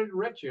Willard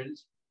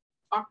Richards'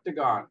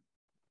 octagon,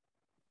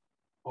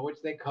 or which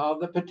they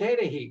called the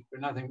potato heap for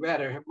nothing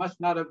better. It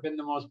must not have been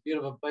the most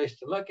beautiful place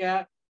to look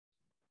at,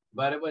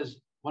 but it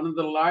was one of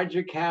the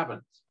larger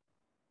cabins.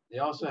 They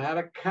also had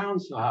a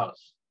council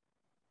house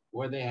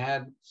where they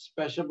had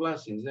special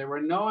blessings. There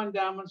were no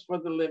endowments for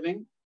the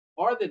living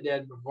or the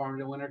dead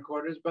performed in winter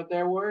quarters, but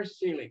there were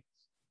sealings.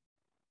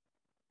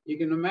 You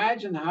can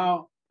imagine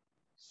how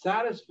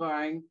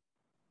satisfying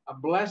a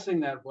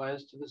blessing that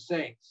was to the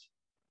saints,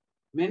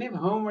 many of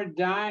whom were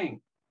dying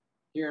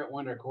here at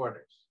winter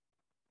quarters.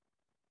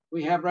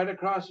 We have right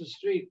across the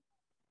street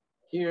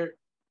here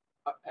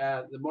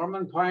the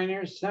Mormon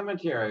Pioneers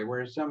Cemetery,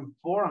 where some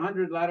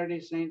 400 Latter-day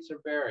Saints are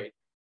buried.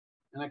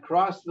 And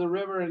across the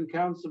river in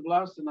Council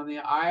Bluffs and on the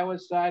Iowa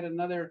side,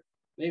 another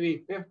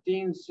maybe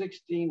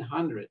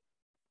 1,600.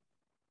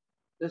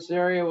 This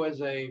area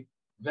was a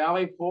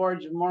valley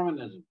forge of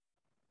Mormonism,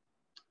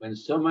 when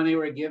so many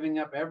were giving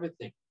up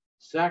everything,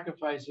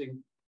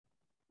 sacrificing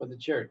for the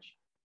church,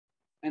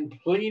 and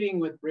pleading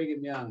with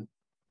Brigham Young,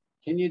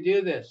 can you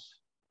do this?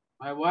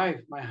 My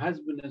wife, my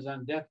husband is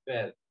on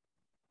deathbed.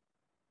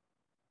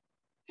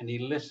 And he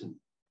listened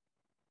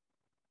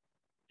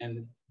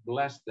and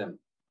blessed them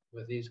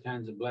with these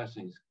kinds of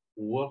blessings.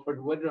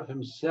 Wilford Woodruff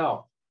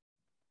himself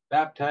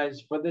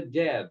baptized for the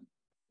dead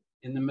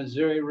in the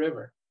Missouri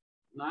River.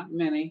 Not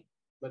many,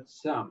 but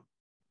some.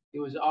 He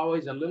was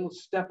always a little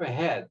step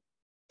ahead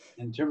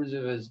in terms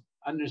of his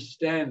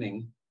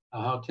understanding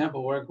of how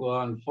temple work will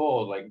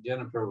unfold, like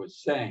Jennifer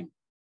was saying.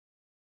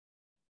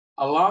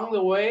 Along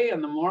the way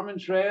on the Mormon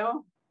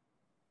Trail,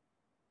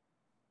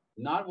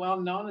 not well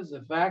known is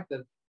the fact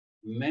that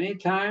many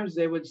times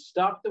they would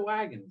stop the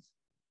wagons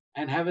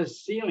and have a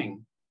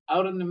sealing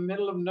out in the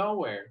middle of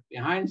nowhere,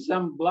 behind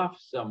some bluff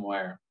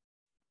somewhere.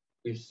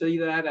 We see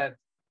that at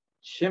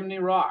Chimney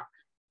Rock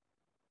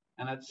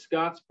and at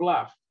Scotts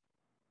Bluff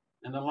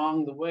and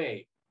along the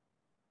way.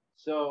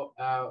 So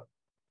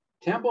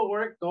temple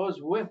work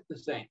goes with the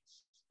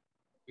saints.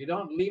 You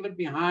don't leave it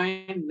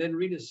behind, then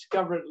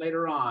rediscover it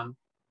later on.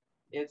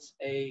 It's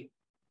a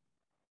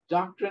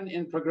doctrine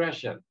in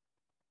progression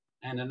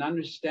and an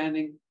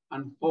understanding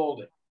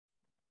unfolding.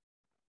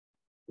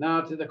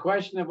 Now to the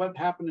question of what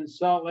happened in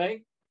Salt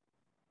Lake.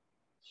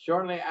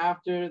 Shortly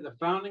after the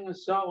founding of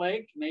Salt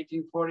Lake in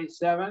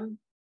 1847,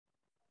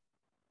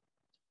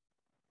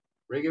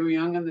 Brigham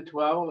Young and the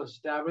 12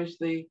 established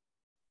the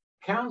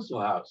Council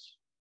House,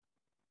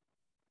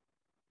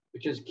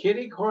 which is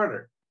kitty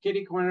corner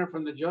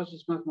from the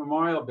Joseph Smith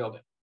Memorial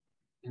Building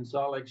in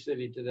Salt Lake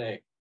City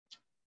today.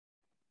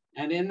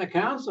 And in the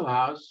Council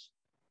House,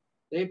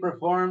 they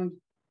performed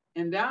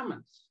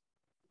endowments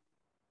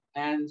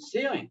and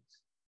sealings.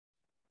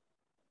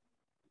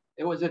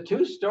 It was a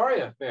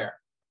two-story affair.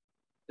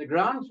 The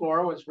ground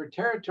floor was for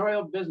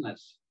territorial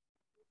business.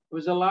 It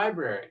was a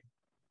library. It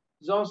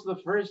was also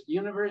the first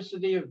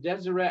University of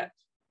Deseret.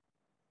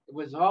 It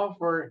was all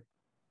for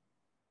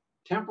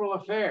temporal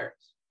affairs.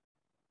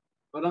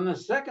 But on the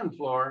second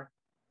floor,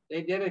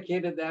 they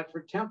dedicated that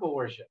for temple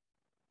worship.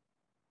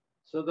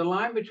 So the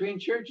line between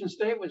church and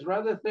state was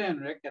rather thin,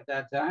 Rick, at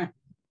that time.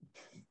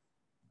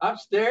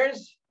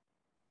 Upstairs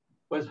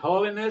was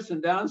holiness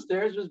and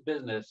downstairs was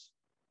business.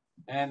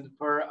 And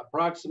for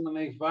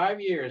approximately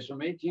 5 years, from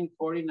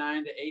 1849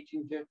 to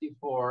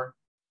 1854,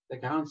 the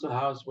Council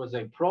House was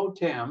a pro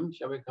tem,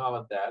 shall we call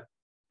it that,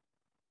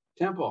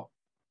 temple.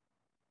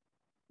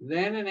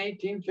 Then in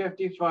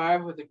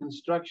 1855, with the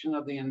construction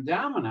of the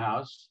Endowment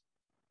House,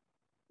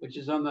 which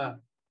is on the,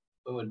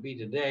 what would be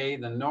today,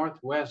 the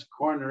northwest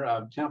corner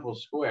of Temple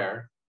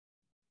Square,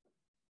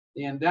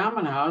 the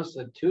Endowment House,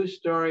 a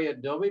two-story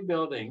adobe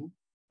building,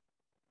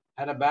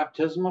 had a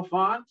baptismal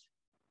font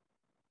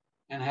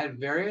and had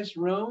various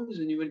rooms,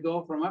 and you would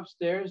go from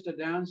upstairs to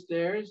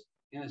downstairs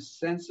in a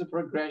sense of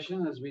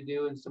progression, as we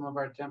do in some of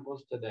our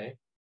temples today.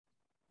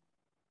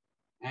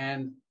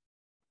 And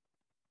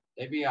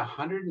maybe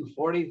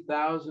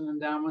 140,000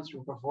 endowments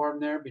were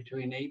performed there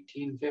between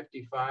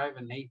 1855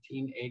 and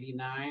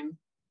 1889.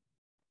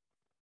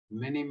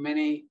 Many,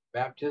 many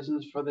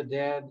baptisms for the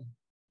dead,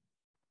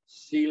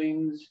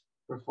 sealings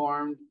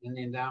performed in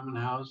the endowment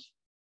house,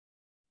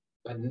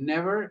 but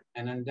never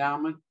an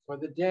endowment for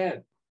the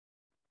dead.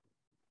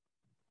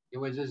 It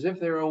was as if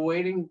they were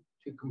waiting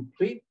to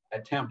complete a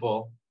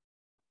temple,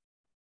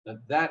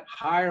 that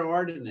higher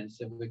ordinance,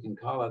 if we can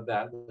call it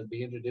that, would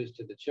be introduced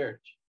to the church.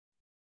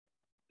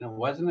 And it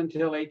wasn't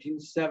until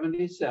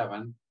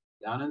 1877,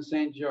 down in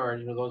St.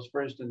 George, where those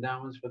first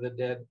endowments for the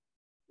dead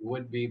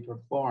would be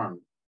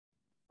performed.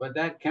 But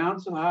that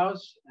council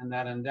house and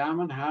that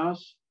endowment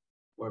house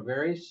were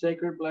very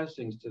sacred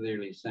blessings to the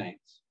early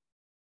saints,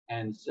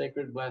 and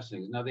sacred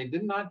blessings. Now, they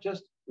did not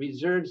just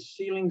reserve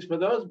sealings for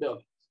those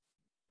buildings.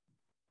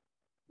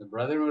 The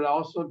brethren would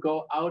also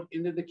go out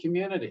into the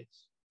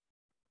communities,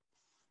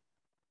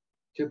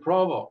 to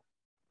Provo,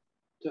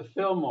 to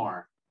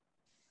Fillmore,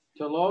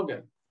 to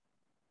Logan,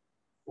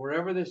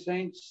 wherever the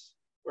saints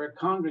were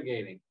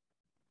congregating,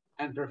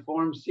 and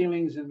perform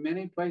sealings in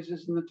many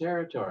places in the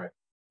territory,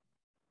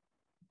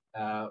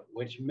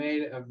 which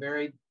made a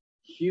very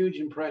huge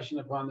impression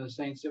upon the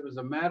saints. It was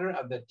a matter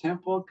of the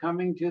temple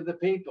coming to the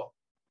people,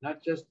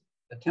 not just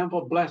the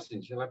temple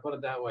blessing, shall I put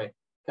it that way,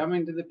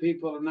 coming to the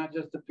people, and not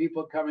just the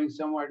people coming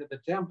somewhere to the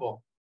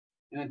temple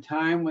in a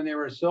time when they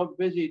were so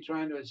busy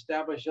trying to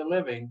establish a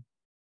living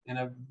in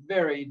a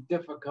very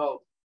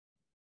difficult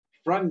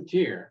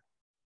frontier,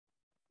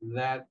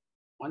 that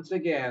once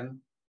again,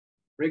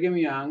 Brigham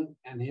Young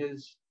and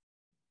his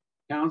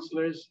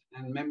counselors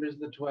and members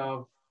of the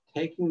 12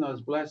 taking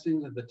those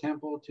blessings of the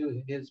temple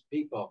to his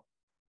people,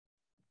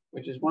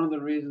 which is one of the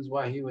reasons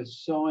why he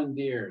was so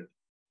endeared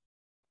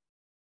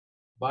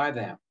by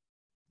them.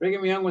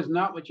 Brigham Young was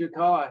not what you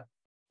call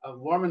a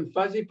warm and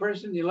fuzzy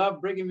person. You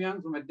love Brigham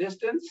Young from a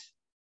distance.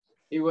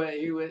 He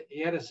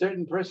had a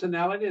certain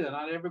personality that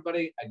not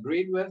everybody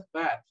agreed with,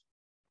 but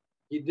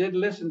he did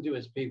listen to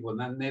his people, and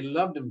then they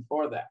loved him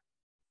for that.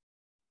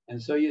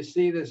 And so you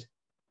see this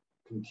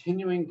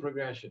continuing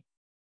progression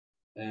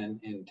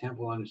in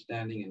temple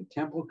understanding and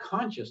temple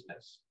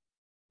consciousness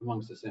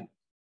amongst the saints.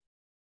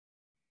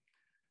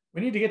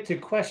 We need to get to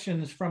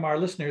questions from our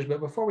listeners, but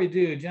before we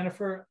do,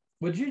 Jennifer,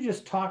 would you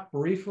just talk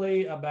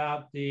briefly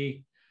about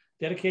the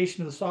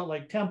dedication of the Salt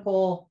Lake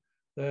Temple,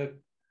 the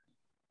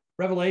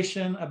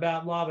revelation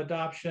about law of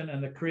adoption,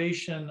 and the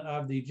creation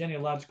of the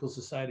Genealogical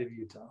Society of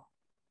Utah?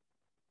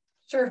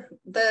 Sure.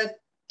 The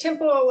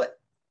temple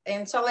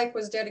in Salt Lake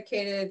was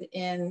dedicated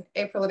in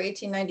April of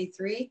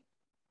 1893,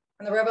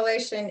 and the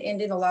revelation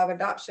ending the law of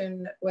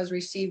adoption was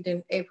received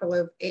in April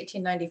of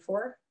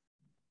 1894.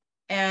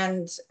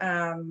 And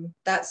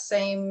that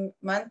same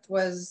month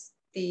was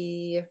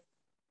the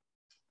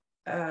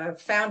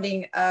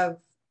founding of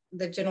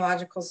the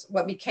genealogical,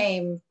 what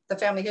became the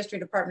Family History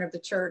Department of the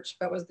church,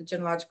 but was the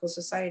Genealogical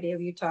Society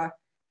of Utah.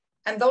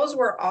 And those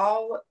were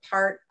all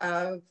part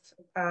of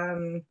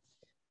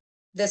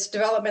this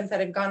development that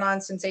had gone on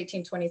since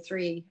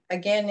 1823.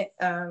 Again,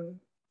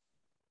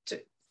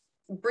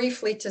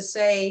 briefly to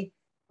say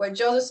what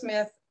Joseph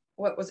Smith,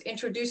 what was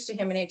introduced to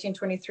him in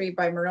 1823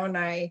 by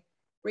Moroni,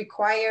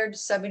 required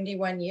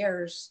 71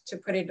 years to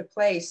put into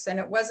place. And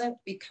it wasn't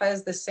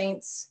because the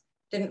saints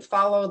didn't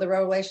follow the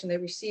revelation they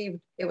received,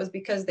 it was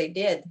because they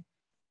did.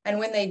 And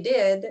when they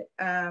did,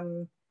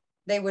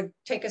 they would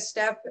take a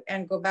step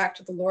and go back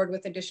to the Lord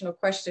with additional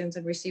questions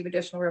and receive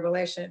additional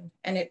revelation.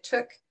 And it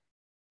took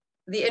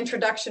the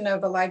introduction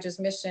of Elijah's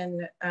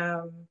mission,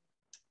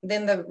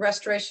 then the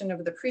restoration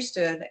of the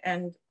priesthood.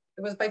 And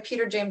it was by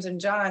Peter, James, and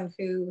John,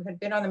 who had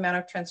been on the Mount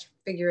of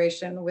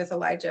Transfiguration with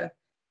Elijah.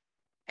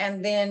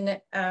 And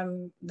then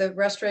the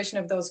restoration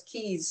of those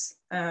keys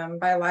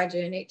by Elijah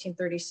in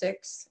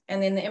 1836.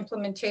 And then the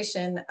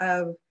implementation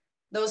of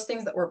those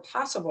things that were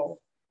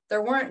possible.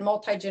 There weren't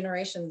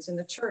multi-generations in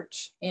the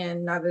church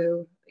in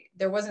Nauvoo.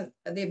 There wasn't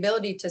the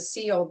ability to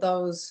seal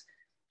those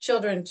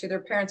children to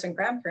their parents and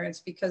grandparents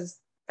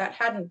because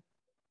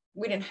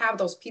we didn't have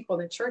those people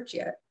in the church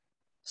yet.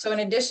 So in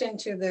addition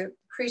to the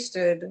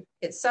priesthood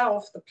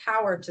itself, the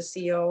power to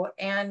seal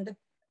and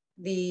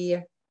the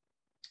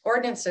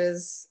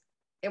ordinances,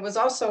 it was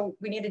also,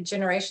 we needed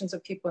generations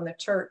of people in the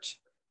church,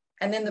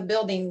 and then the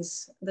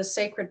buildings, the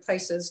sacred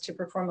places to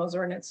perform those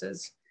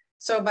ordinances.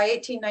 So by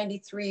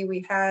 1893,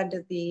 we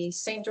had the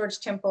St. George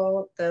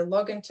Temple, the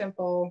Logan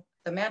Temple,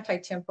 the Manti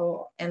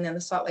Temple, and then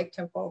the Salt Lake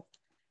Temple.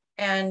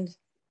 And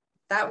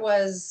that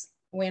was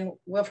when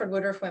Wilford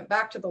Woodruff went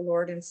back to the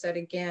Lord and said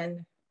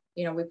again,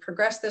 you know, we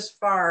progressed this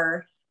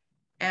far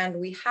and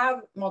we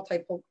have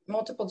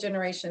multiple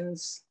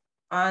generations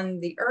on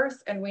the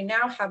earth, and we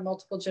now have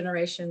multiple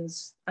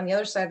generations on the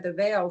other side of the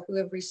veil who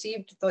have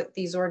received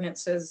these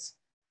ordinances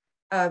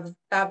of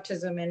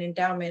baptism and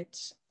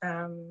endowment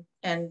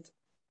and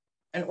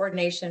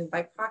ordination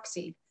by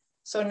proxy.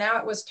 So now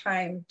it was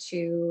time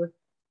to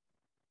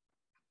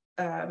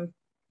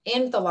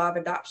end the law of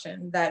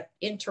adoption, that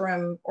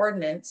interim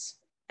ordinance,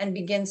 and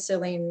begin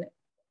sealing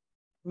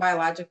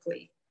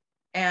biologically.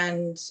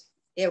 And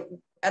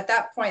at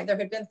that point, there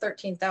had been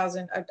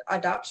 13,000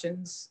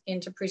 adoptions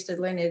into priesthood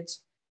lineage,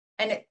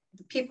 and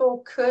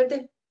people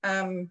could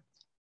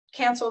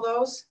cancel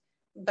those,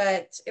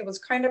 but it was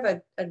kind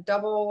of a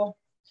double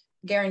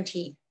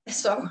guarantee.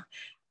 So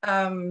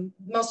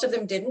most of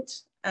them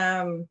didn't,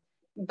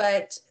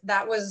 but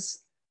that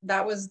was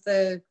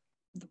the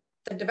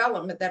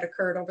development that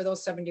occurred over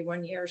those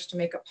 71 years to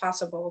make it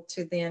possible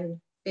to then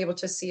be able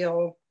to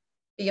seal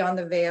beyond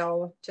the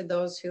veil to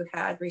those who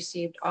had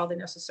received all the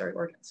necessary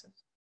ordinances.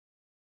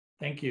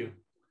 Thank you.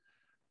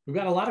 We've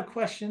got a lot of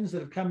questions that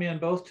have come in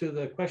both to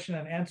the question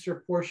and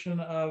answer portion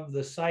of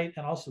the site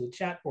and also the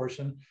chat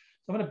portion.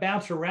 So I'm going to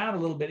bounce around a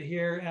little bit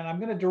here, and I'm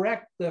going to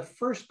direct the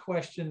first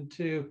question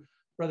to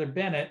Brother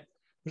Bennett.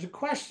 There's a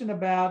question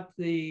about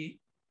the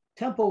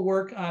temple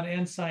work on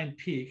Ensign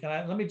Peak.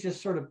 And let me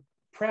just sort of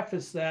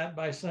preface that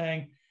by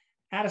saying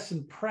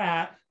Addison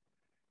Pratt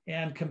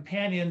and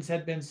companions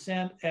had been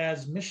sent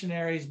as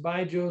missionaries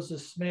by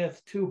Joseph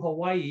Smith to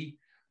Hawaii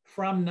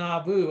from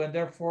Nauvoo, and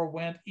therefore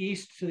went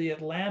east to the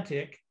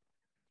Atlantic,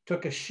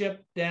 took a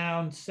ship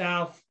down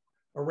south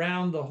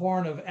around the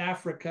Horn of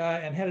Africa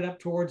and headed up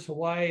towards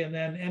Hawaii, and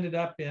then ended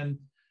up in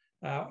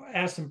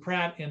Addison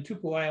Pratt in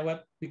Tupuai,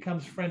 what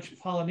becomes French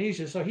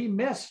Polynesia. So he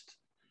missed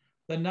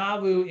the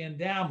Nauvoo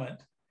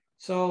endowment.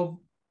 So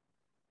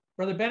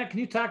Brother Bennett, can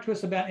you talk to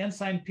us about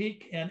Ensign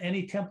Peak and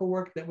any temple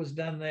work that was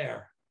done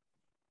there?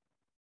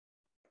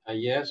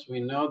 Yes, we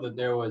know that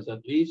there was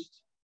at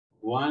least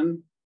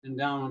one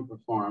endowment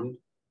performed,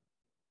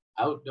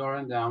 outdoor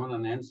endowment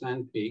on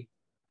Ensign Peak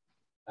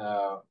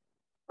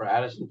for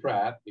Addison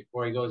Pratt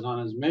before he goes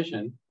on his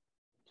mission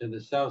to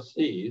the South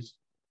Seas.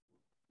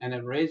 And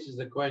it raises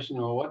the question,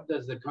 well,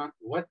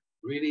 what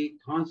really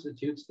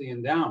constitutes the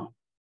endowment?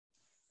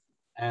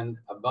 And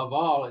above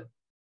all, it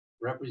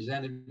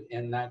represented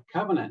in that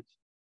covenant.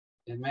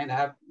 It may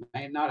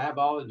not have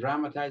all the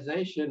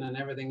dramatization and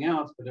everything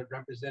else, but it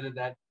represented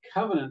that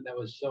covenant that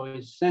was so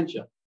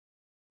essential.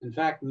 In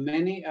fact,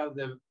 many of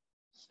the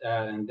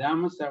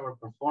endowments that were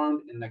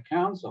performed in the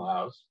council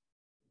house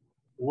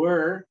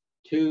were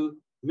to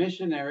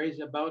missionaries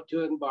about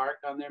to embark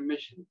on their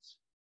missions.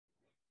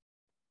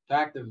 In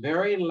fact, the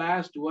very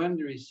last one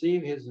to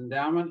receive his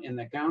endowment in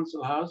the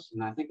council house,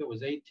 and I think it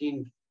was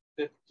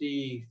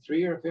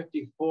 1853 or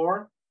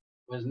 54,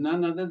 was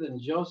none other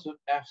than Joseph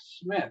F.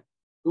 Smith,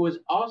 who was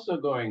also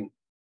going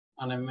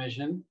on a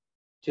mission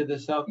to the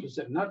South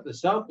Pacific, not the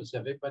South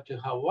Pacific, but to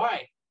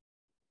Hawaii.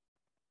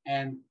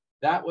 And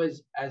that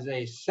was as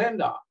a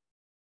send-off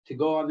to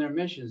go on their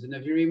missions. And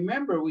if you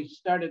remember, we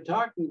started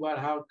talking about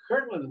how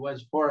Kirtland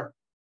was for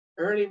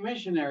early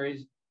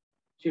missionaries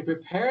to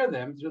prepare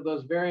them through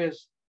those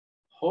various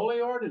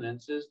holy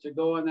ordinances to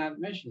go on that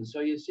mission.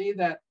 So you see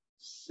that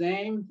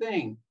same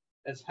thing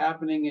that's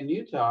happening in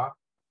Utah,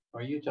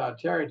 or Utah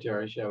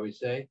Territory, shall we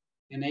say,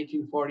 in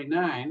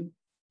 1849,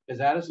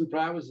 because Addison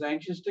Pratt was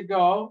anxious to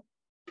go.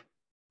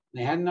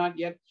 They had not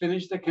yet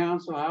finished the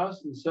council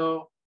house. And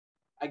so,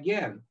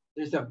 again,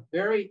 there's a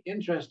very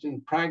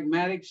interesting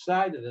pragmatic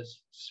side to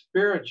this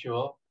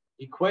spiritual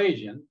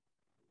equation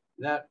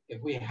that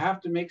if we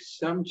have to make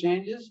some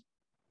changes,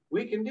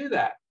 we can do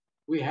that.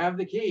 We have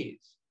the keys.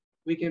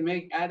 We can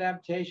make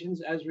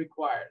adaptations as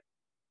required.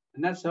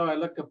 And that's how I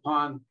look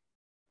upon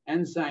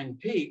Ensign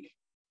Peak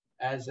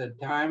as a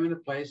time and a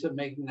place of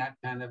making that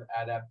kind of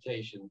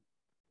adaptation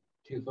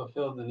to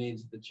fulfill the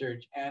needs of the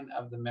church and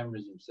of the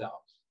members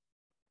themselves.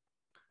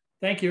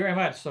 Thank you very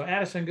much. So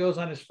Addison goes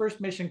on his first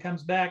mission,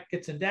 comes back,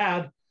 gets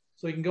endowed,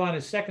 so he can go on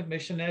his second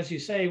mission. As you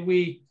say,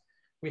 we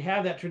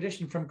have that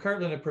tradition from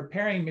Kirtland of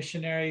preparing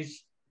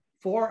missionaries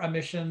for a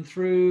mission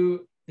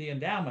through the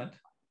endowment,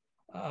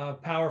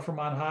 power from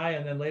on high,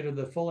 and then later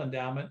the full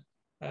endowment.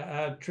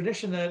 A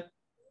tradition that,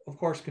 of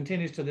course,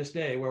 continues to this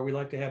day, where we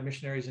like to have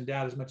missionaries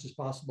endowed as much as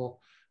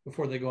possible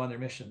before they go on their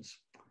missions.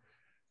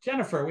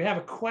 Jennifer, we have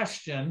a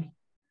question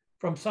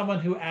from someone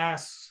who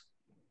asks,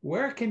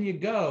 where can you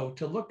go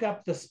to look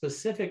up the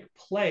specific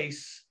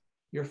place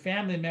your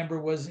family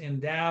member was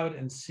endowed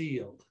and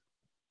sealed?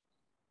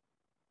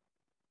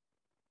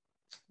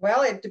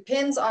 Well, it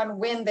depends on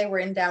when they were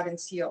endowed and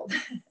sealed.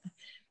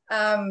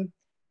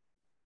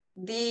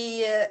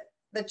 The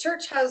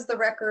church has the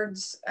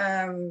records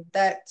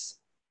that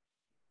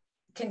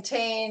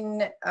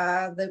contain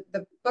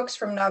the books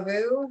from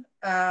Nauvoo,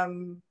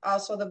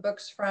 also the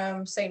books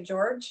from St.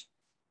 George.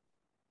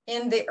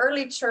 In the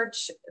early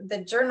church, the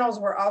journals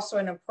were also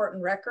an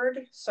important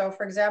record. So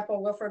for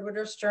example, Wilford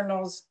Woodruff's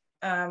journals,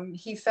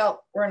 he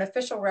felt were an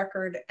official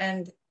record,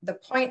 and the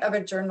point of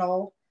a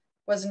journal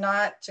was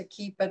not to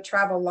keep a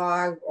travel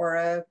log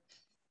or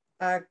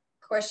a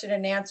question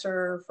and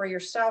answer for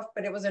yourself,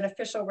 but it was an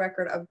official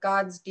record of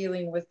God's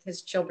dealing with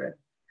his children.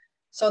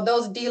 So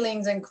those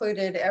dealings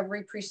included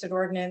every priesthood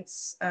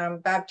ordinance,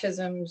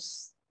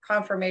 baptisms,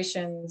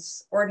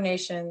 confirmations,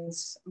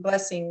 ordinations,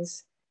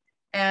 blessings.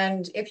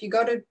 And if you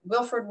go to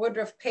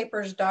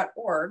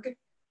wilfordwoodruffpapers.org,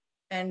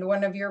 and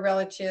one of your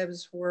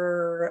relatives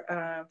were,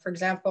 for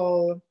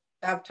example,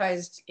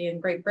 baptized in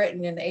Great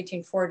Britain in the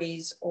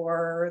 1840s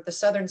or the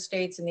southern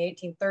states in the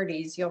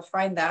 1830s, you'll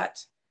find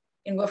that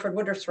in Wilford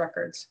Woodruff's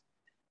records.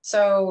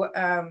 So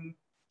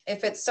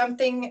if it's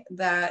something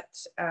that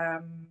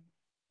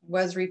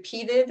was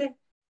repeated,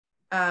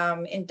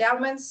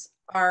 endowments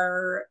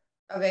are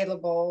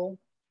available,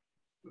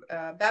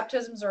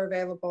 baptisms are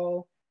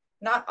available,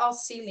 not all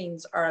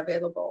sealings are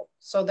available.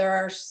 So there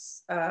are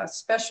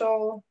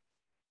special,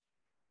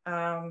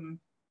 I'm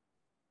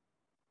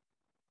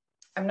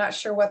not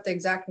sure what the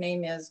exact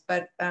name is,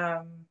 but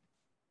a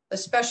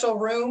special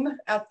room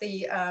at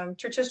the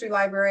Church History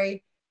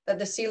Library that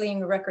the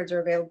sealing records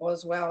are available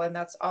as well. And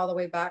that's all the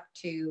way back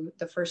to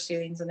the first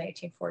sealings in the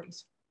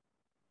 1840s.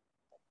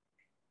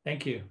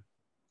 Thank you.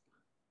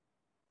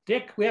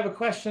 Dick, we have a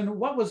question.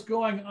 What was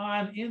going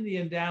on in the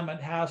endowment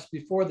house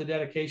before the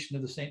dedication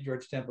of the St.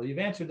 George Temple? You've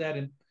answered that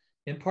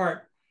in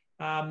part.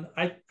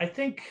 I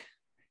think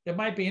it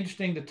might be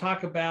interesting to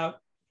talk about,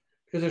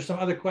 because there's some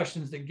other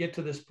questions that get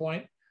to this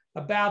point,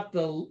 about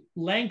the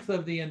length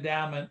of the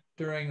endowment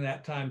during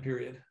that time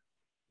period.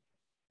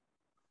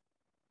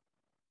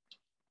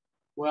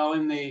 Well,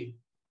 in the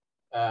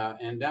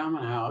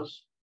endowment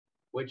house,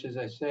 which, as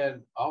I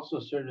said, also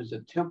served as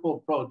a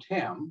temple pro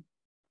tem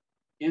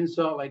in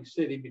Salt Lake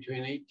City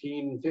between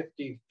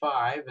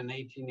 1855 and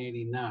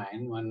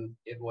 1889, when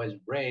it was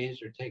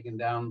razed or taken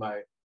down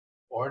by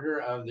order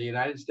of the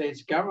United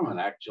States government,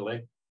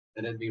 actually,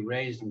 that it be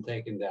razed and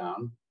taken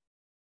down,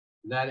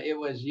 that it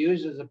was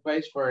used as a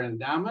place for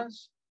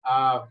endowments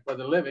for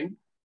the living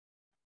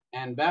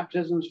and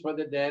baptisms for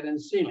the dead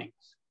and sealings.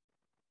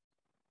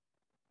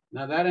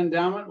 Now that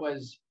endowment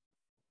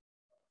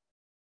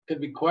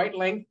could be quite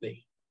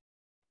lengthy.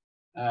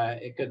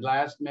 It could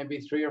last maybe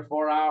 3 or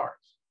 4 hours.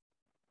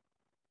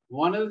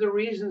 One of the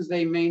reasons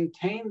they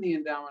maintained the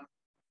endowment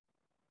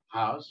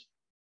house,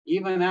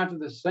 even after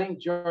the St.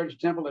 George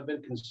Temple had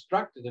been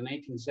constructed in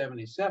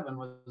 1877,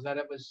 was that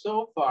it was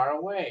so far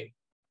away.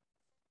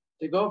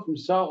 To go from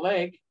Salt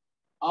Lake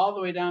all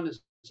the way down to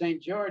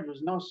St. George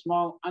was no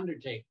small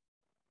undertaking,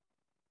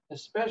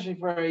 especially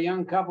for a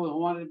young couple who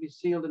wanted to be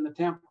sealed in the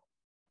temple.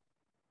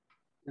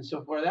 And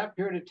so for that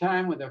period of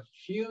time, with a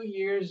few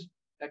years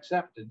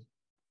accepted,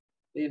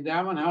 the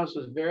endowment house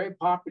was very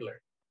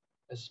popular,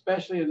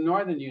 especially in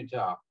northern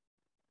Utah,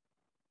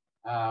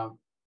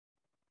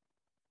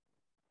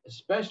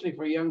 especially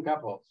for young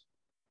couples.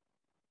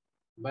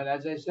 But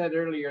as I said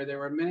earlier, there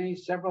were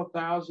several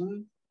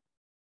thousand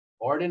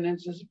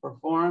ordinances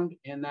performed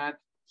in that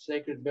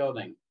sacred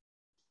building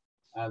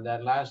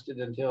that lasted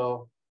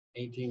until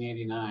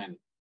 1889.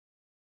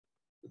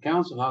 The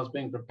council house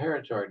being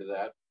preparatory to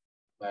that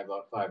by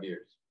about 5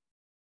 years.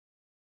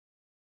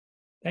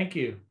 Thank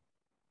you.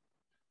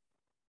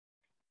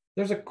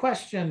 There's a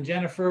question,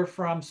 Jennifer,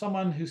 from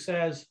someone who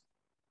says,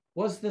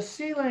 was the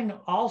sealing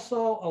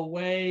also a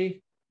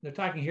way, they're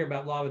talking here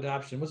about law of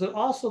adoption, was it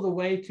also the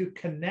way to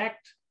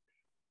connect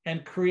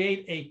and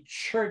create a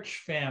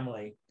church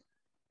family?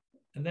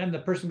 And then the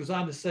person goes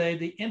on to say,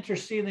 the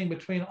intersealing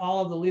between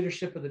all of the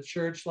leadership of the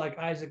church, like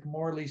Isaac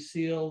Morley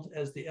sealed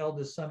as the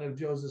eldest son of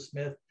Joseph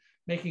Smith,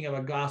 making of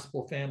a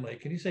gospel family.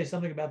 Can you say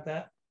something about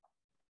that?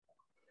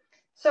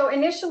 So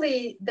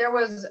initially there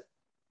was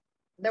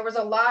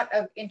a lot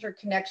of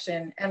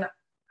interconnection, and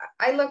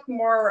I look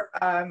more,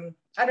 I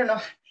don't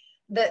know,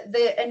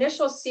 the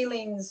initial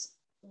sealings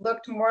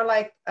looked more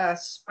like a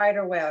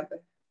spider web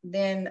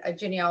than a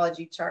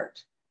genealogy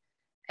chart.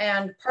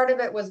 And part of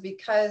it was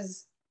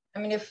because, I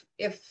mean, if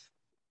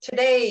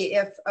today,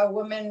 if a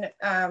woman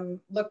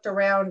looked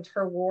around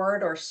her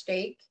ward or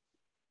stake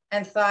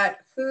and thought,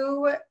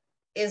 who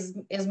is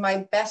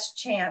my best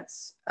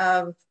chance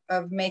of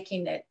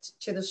making it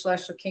to the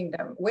celestial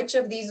kingdom? Which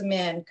of these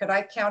men could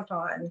I count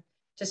on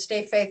to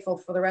stay faithful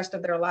for the rest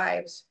of their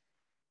lives?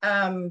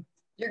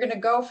 You're going to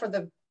go for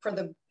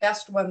the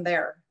best one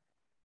there.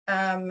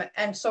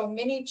 And so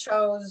many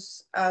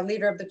chose a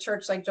leader of the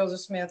church like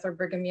Joseph Smith or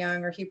Brigham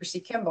Young or Heber C.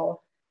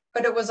 Kimball,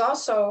 but it was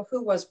also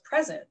who was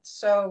present.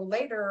 So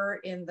later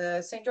in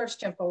the St. George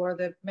Temple or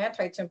the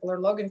Manti Temple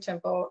or Logan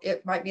Temple,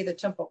 it might be the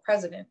temple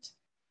president.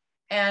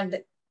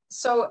 And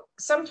so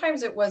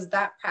sometimes it was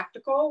that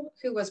practical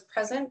who was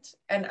present,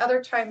 and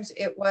other times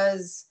it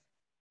was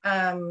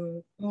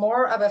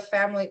more of a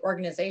family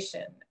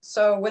organization.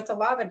 So with the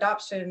law of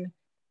adoption,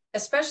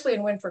 especially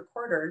in Winford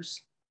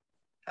Quarters,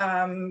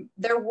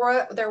 there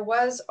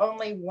was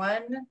only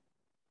one,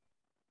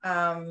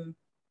 help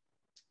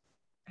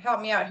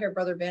me out here,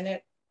 Brother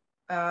Bennett,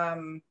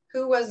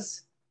 who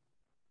was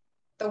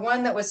the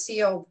one that was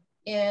sealed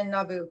in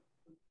Nauvoo,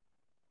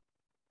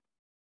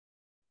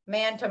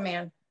 man to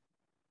man.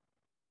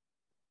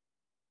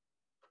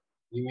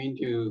 You mean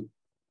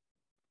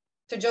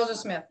to Joseph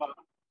Smith.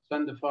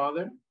 Son to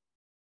father?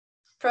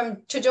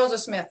 To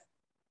Joseph Smith.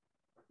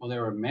 Well,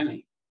 there were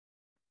many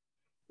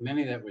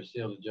that were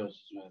sealed to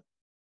Joseph Smith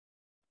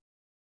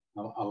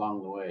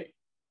along the way.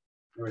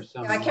 There were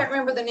some. I can't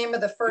remember the name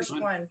of the first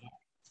one.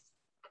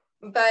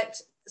 But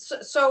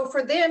so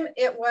for them,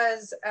 it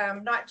was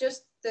not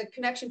just the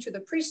connection to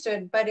the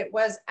priesthood, but it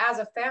was as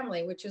a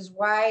family, which is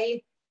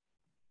why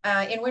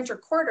in winter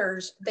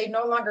quarters, they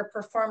no longer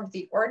performed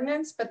the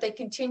ordinance, but they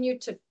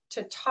continued to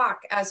talk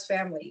as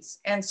families.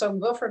 And so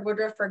Wilford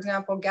Woodruff, for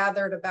example,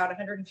 gathered about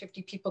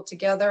 150 people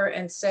together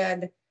and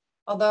said,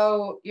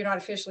 although you're not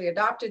officially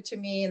adopted to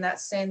me in that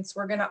sense,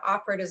 we're going to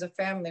operate as a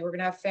family. We're going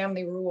to have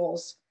family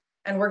rules,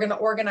 and we're going to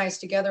organize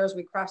together as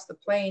we cross the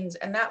plains.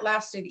 And that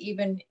lasted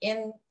even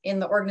in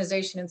the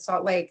organization in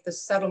Salt Lake, the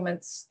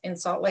settlements in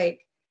Salt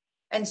Lake.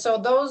 And so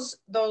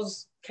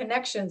those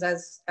connections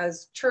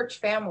as church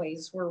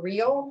families were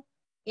real,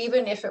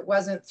 even if it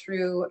wasn't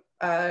through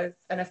an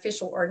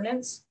official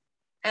ordinance.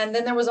 And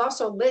then there was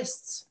also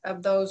lists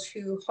of those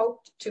who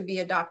hoped to be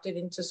adopted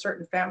into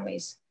certain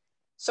families.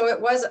 So it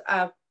was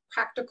a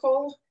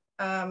practical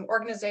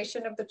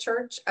organization of the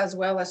church as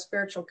well as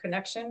spiritual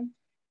connection.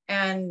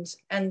 And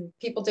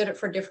people did it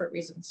for different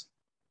reasons.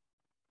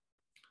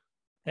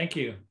 Thank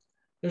you.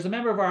 There's a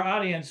member of our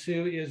audience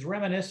who is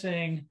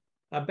reminiscing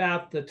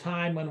about the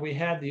time when we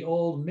had the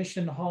old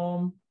mission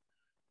home.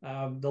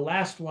 The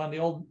last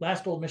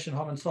old mission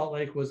home in Salt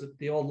Lake was at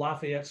the old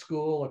Lafayette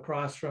School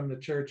across from the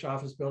church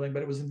office building,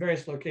 but it was in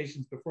various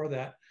locations before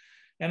that.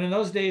 And in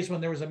those days when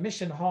there was a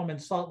mission home in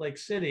Salt Lake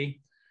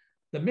City,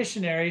 the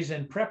missionaries,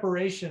 in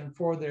preparation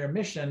for their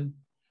mission,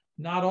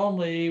 not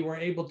only were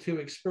able to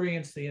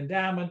experience the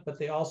endowment, but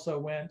they also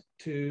went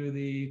to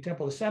the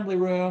temple assembly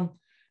room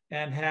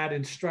and had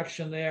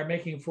instruction there,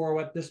 making for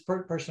what this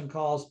person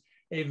calls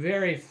a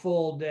very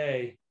full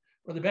day.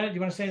 Brother Bennett, do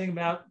you want to say anything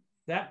about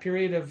that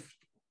period of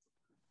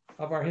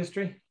our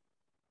history?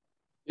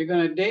 You're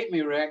going to date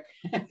me, Rick.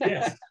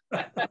 Yes.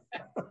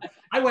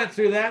 I went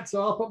through that,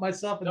 so I'll put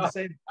myself in the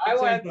same. I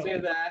went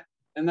through that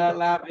in that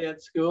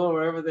Lafayette School,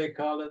 wherever they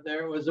called it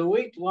there. It was a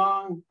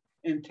week-long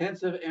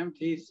intensive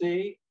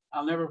MTC.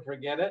 I'll never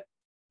forget it.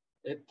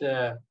 It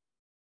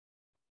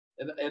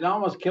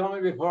almost killed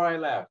me before I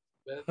left.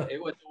 But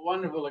it was a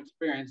wonderful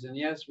experience. And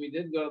yes, we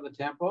did go to the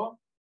temple,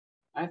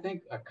 I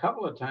think a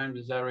couple of times,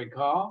 as I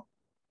recall.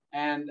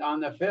 And on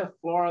the 5th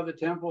floor of the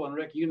temple, and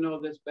Rick, you know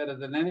this better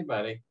than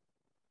anybody,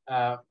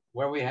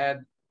 where we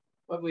had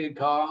what we'd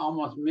call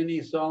almost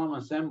mini solemn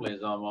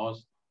assemblies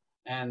almost,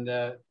 and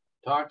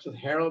talks with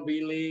Harold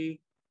B. Lee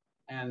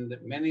and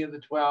many of the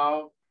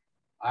 12.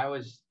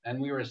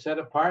 We were set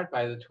apart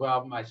by the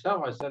 12.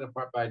 Myself, I was set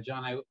apart by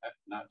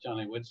not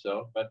Johnny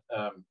Widtsoe, but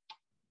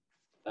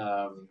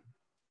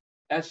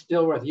S.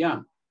 Dilworth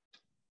Young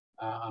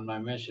on my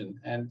mission.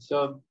 And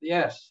so,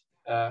 yes,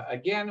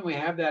 again, we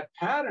have that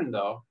pattern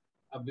though,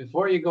 of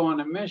before you go on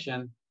a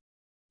mission,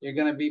 you're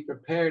going to be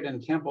prepared in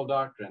temple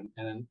doctrine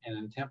and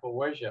in temple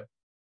worship,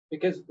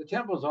 because the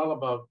temple is all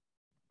about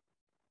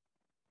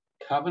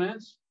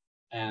covenants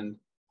and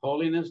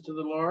holiness to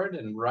the Lord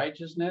and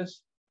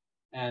righteousness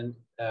and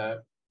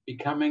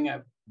becoming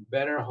a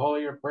better,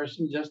 holier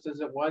person, just as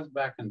it was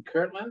back in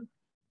Kirtland.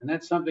 And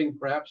that's something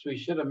perhaps we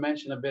should have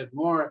mentioned a bit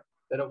more,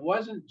 that it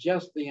wasn't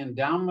just the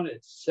endowment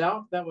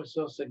itself that was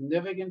so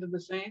significant to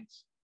the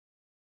saints.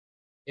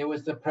 It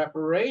was the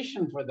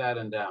preparation for that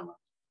endowment.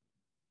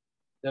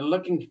 They're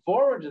looking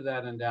forward to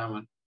that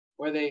endowment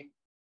where they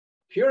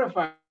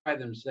purify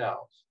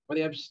themselves, where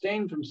they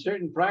abstain from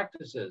certain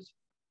practices,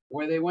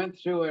 where they went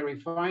through a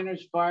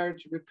refiner's fire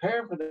to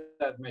prepare for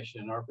that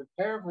mission or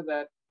prepare for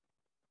that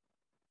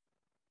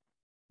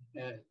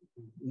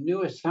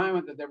new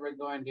assignment that they were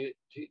going to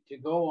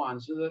go on.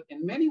 So that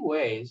in many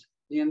ways,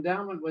 the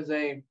endowment was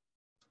a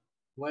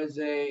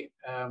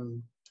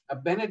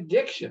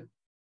benediction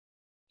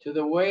to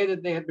the way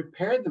that they had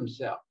prepared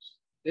themselves.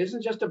 It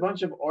isn't just a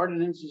bunch of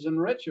ordinances and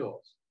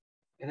rituals.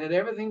 It had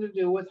everything to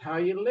do with how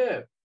you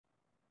live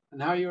and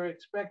how you were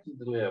expected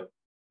to live.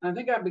 And I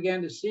think I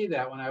began to see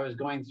that when I was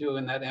going through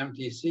in that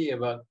MTC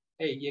about,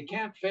 hey, you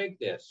can't fake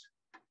this.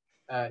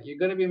 You're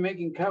going to be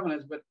making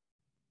covenants, but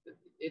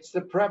it's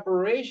the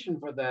preparation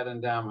for that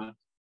endowment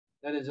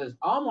that is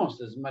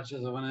almost as much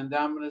as of an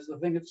endowment as the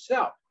thing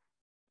itself.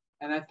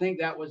 And I think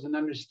that was an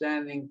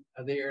understanding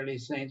of the early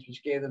saints,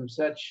 which gave them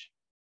such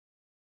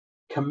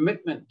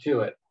commitment to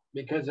it,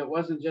 because it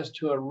wasn't just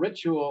to a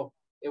ritual,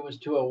 it was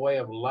to a way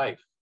of life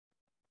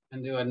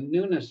and to a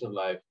newness of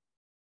life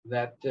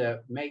that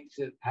makes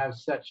it have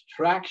such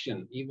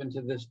traction even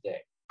to this day.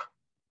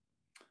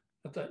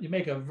 You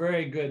make a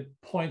very good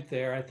point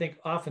there. I think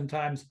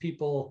oftentimes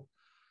people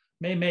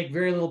may make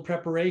very little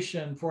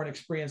preparation for an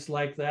experience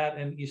like that,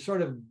 and you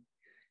sort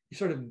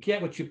of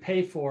get what you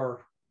pay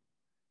for.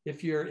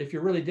 If you're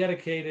really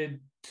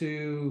dedicated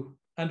to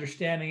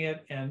understanding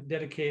it and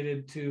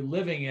dedicated to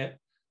living it,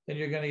 then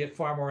you're going to get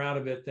far more out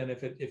of it than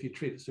if you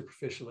treat it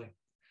superficially.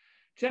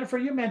 Jennifer,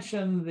 you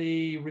mentioned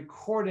the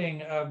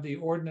recording of the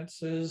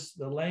ordinances,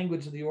 the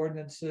language of the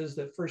ordinances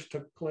that first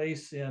took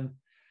place in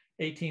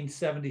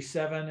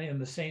 1877 in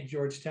the St.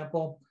 George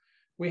Temple.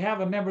 We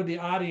have a member of the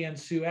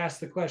audience who asked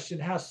the question,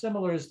 how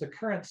similar is the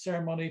current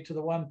ceremony to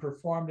the one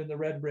performed in the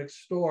red brick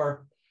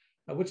store,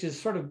 which is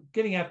sort of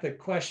getting at the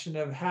question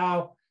of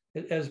how,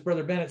 as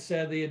Brother Bennett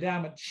said, the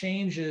endowment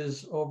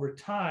changes over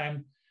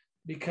time,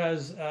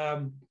 because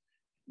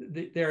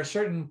there are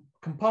certain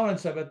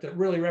components of it that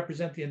really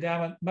represent the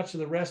endowment. Much of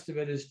the rest of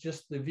it is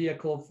just the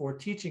vehicle for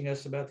teaching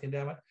us about the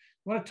endowment.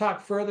 You want to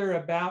talk further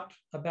about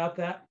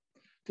that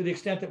to the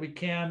extent that we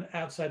can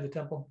outside the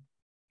temple?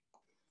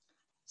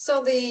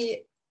 So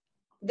the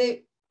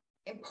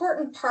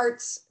important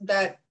parts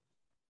that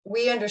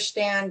we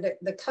understand,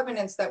 the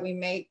covenants that we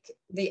make,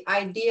 the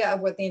idea of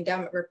what the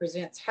endowment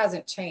represents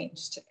hasn't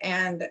changed.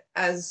 And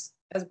as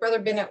Brother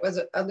Bennett was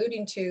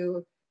alluding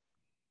to,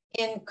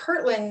 in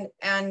Kirtland,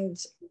 and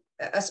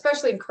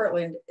especially in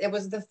Kirtland, it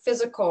was the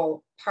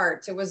physical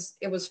parts. It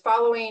was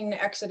following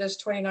Exodus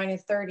 29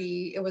 and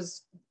 30. It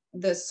was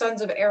the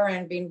sons of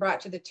Aaron being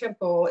brought to the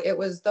temple. It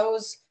was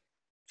those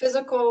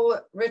physical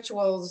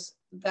rituals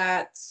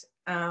that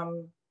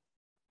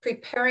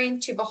preparing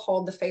to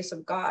behold the face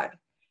of God.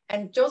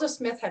 And Joseph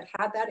Smith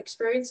had that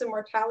experience in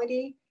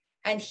mortality,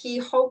 and he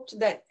hoped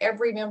that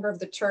every member of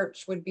the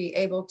church would be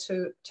able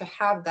to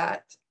have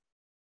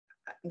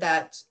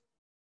that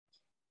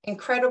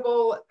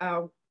incredible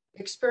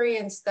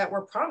experience that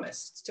we're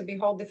promised, to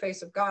behold the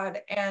face of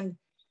God. And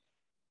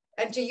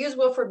to use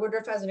Wilford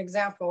Woodruff as an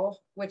example,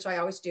 which I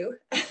always do.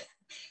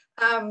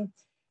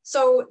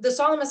 So the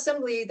solemn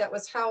assembly that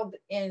was held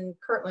in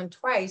Kirtland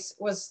twice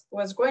was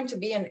going to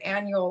be an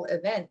annual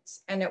event,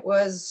 and it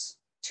was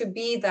to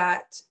be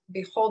that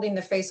beholding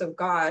the face of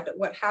God.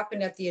 What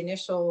happened at the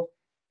initial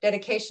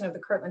dedication of the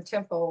Kirtland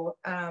Temple,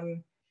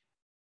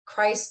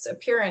 Christ's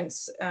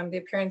appearance, the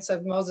appearance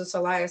of Moses,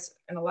 Elias,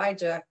 and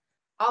Elijah,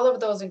 all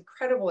of those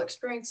incredible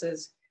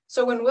experiences.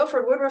 So when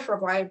Wilford Woodruff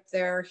arrived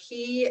there,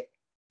 he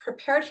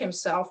prepared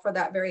himself for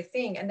that very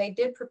thing. And they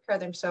did prepare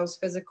themselves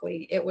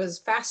physically. It was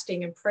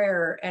fasting and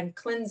prayer and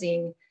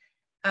cleansing,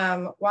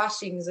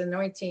 washings,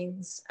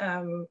 anointings,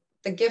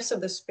 the gifts of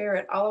the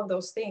Spirit, all of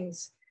those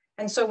things.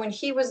 And so when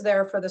he was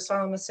there for the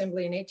solemn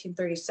assembly in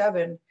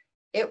 1837,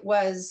 it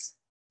was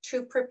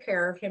to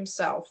prepare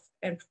himself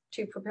and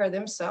to prepare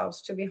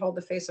themselves to behold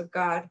the face of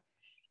God.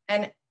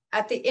 And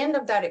at the end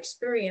of that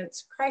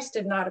experience, Christ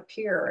did not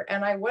appear.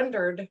 And I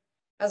wondered,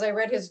 as I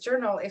read his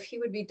journal, if he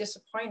would be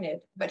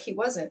disappointed, but he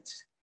wasn't.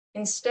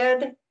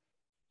 Instead,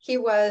 he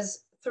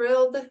was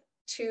thrilled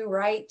to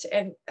write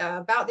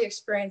about the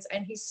experience.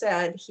 And he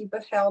said he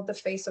beheld the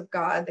face of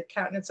God, the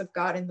countenance of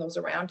God in those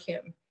around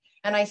him.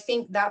 And I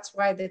think that's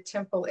why the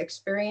temple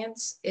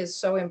experience is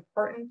so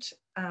important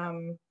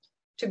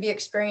to be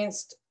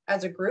experienced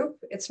as a group.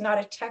 It's not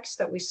a text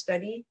that we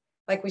study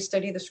like we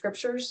study the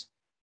scriptures.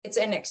 It's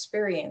an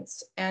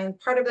experience. And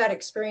part of that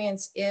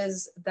experience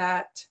is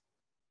that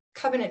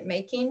covenant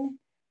making,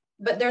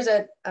 but there's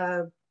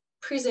a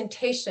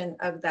presentation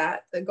of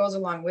that goes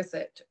along with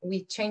it.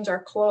 We change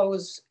our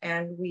clothes,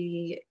 and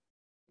we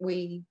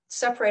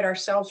separate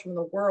ourselves from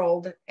the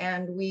world,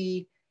 and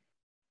we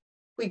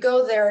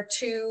go there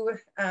to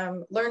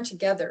learn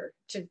together,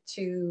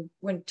 to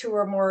when two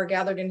or more are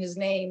gathered in his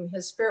name,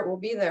 his Spirit will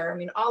be there. I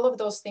mean, all of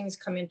those things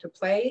come into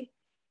play.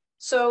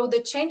 So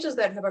the changes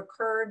that have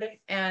occurred,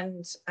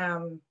 and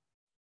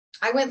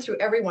I went through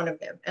every one of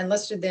them and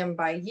listed them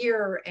by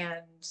year,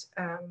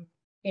 and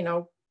you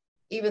know,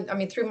 even, I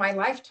mean, through my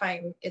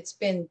lifetime, it's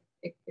been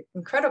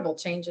incredible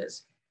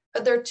changes.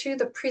 But they're to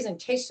the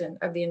presentation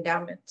of the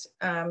endowment,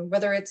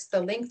 whether it's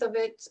the length of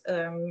it,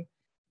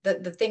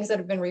 the things that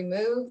have been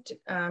removed,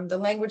 the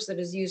language that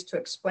is used to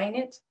explain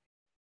it.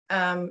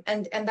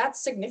 And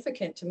that's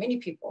significant to many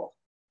people.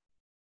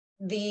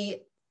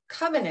 The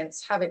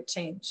covenants haven't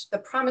changed. The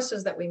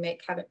promises that we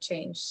make haven't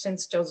changed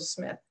since Joseph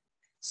Smith.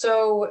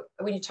 So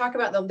when you talk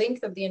about the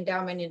length of the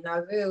endowment in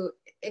Nauvoo,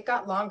 it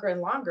got longer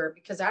and longer,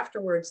 because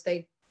afterwards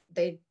they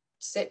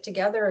sit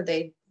together,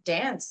 they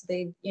dance,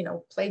 they, you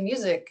know, play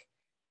music,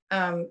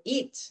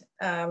 eat.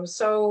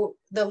 So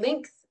the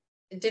length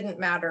didn't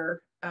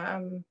matter.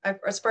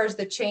 As far as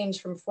the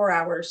change from 4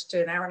 hours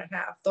to an hour and a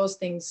half, those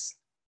things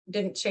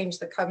didn't change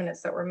the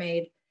covenants that were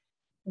made.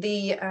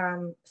 The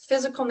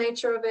physical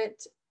nature of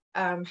it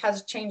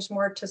has changed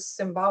more to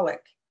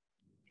symbolic,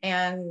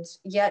 and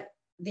yet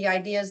the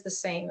idea is the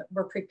same.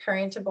 We're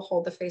preparing to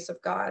behold the face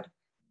of God,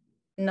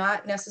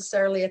 not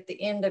necessarily at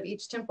the end of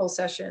each temple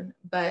session,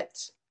 but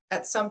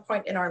at some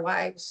point in our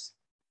lives,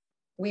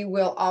 we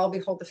will all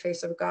behold the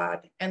face of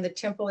God. And the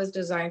temple is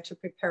designed to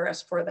prepare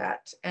us for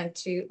that. And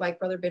to, like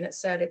Brother Bennett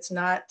said, it's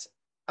not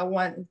a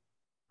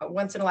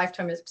once in a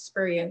lifetime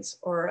experience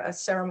or a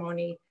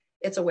ceremony.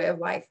 It's a way of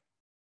life.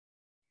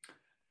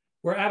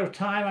 We're out of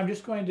time. I'm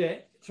just going to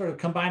sort of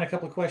combine a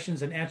couple of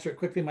questions and answer it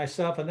quickly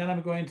myself. And then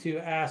I'm going to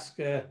ask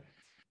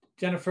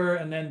Jennifer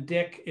and then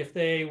Dick if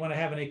they want to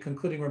have any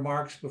concluding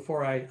remarks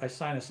before I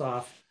sign us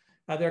off.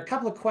 There are a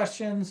couple of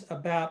questions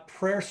about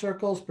prayer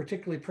circles,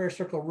 particularly prayer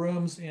circle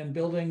rooms in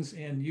buildings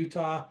in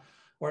Utah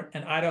or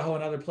in Idaho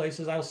and other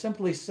places. I'll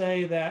simply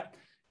say that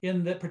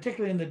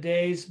particularly in the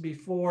days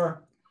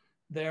before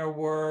there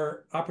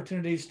were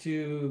opportunities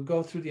to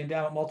go through the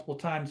endowment multiple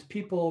times,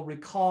 people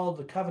recalled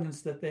the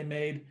covenants that they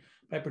made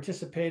by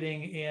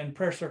participating in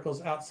prayer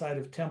circles outside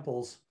of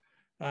temples.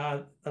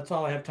 That's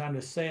all I have time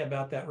to say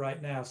about that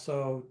right now.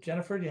 So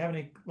Jennifer, do you have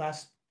any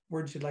last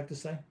words you'd like to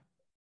say?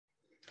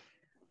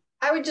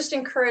 I would just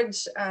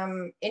encourage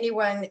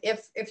anyone,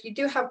 if you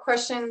do have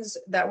questions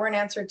that weren't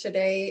answered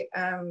today,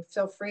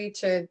 feel free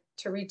to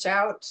reach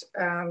out.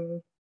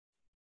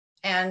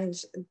 And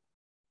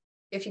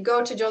if you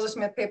go to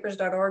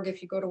josephsmithpapers.org,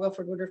 if you go to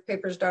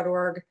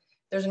wilfordwoodruffpapers.org,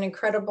 there's an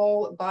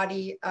incredible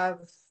body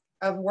of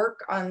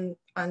work on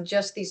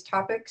just these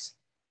topics.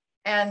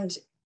 And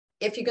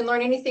if you can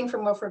learn anything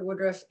from Wilford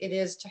Woodruff, it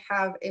is to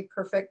have a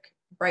perfect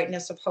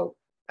brightness of hope.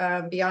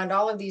 Beyond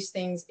all of these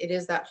things, it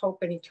is that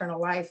hope and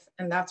eternal life.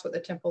 And that's what the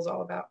temple is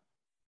all about.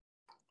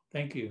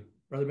 Thank you.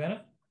 Brother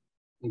Bennett?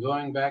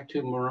 Going back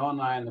to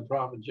Moroni and the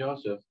prophet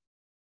Joseph,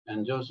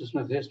 and Joseph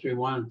Smith History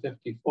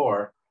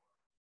 154,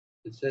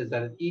 it says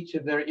that at each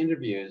of their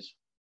interviews,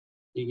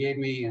 he gave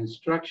me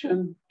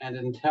instruction and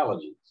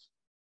intelligence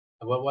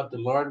about what the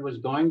Lord was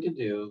going to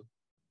do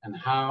and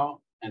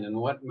how and in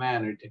what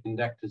manner to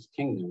conduct his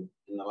kingdom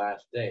in the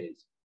last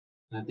days.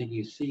 And I think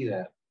you see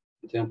that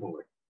in temple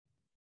work.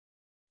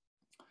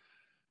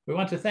 We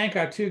want to thank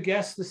our two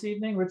guests this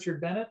evening,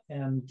 Richard Bennett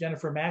and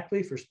Jennifer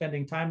Mackley, for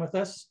spending time with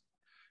us.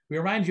 We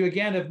remind you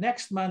again of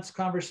next month's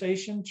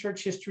conversation,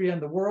 Church History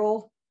and the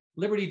World,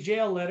 Liberty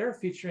Jail Letter,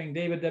 featuring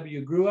David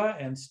W. Grua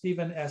and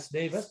Stephen S.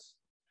 Davis.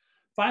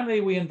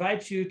 Finally, we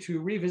invite you to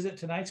revisit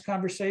tonight's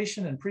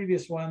conversation and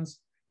previous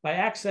ones by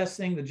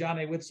accessing the John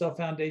A. Widtsoe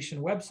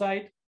Foundation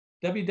website,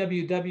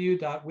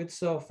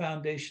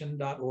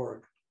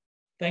 www.widtsoefoundation.org.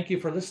 Thank you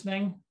for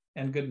listening,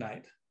 and good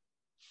night.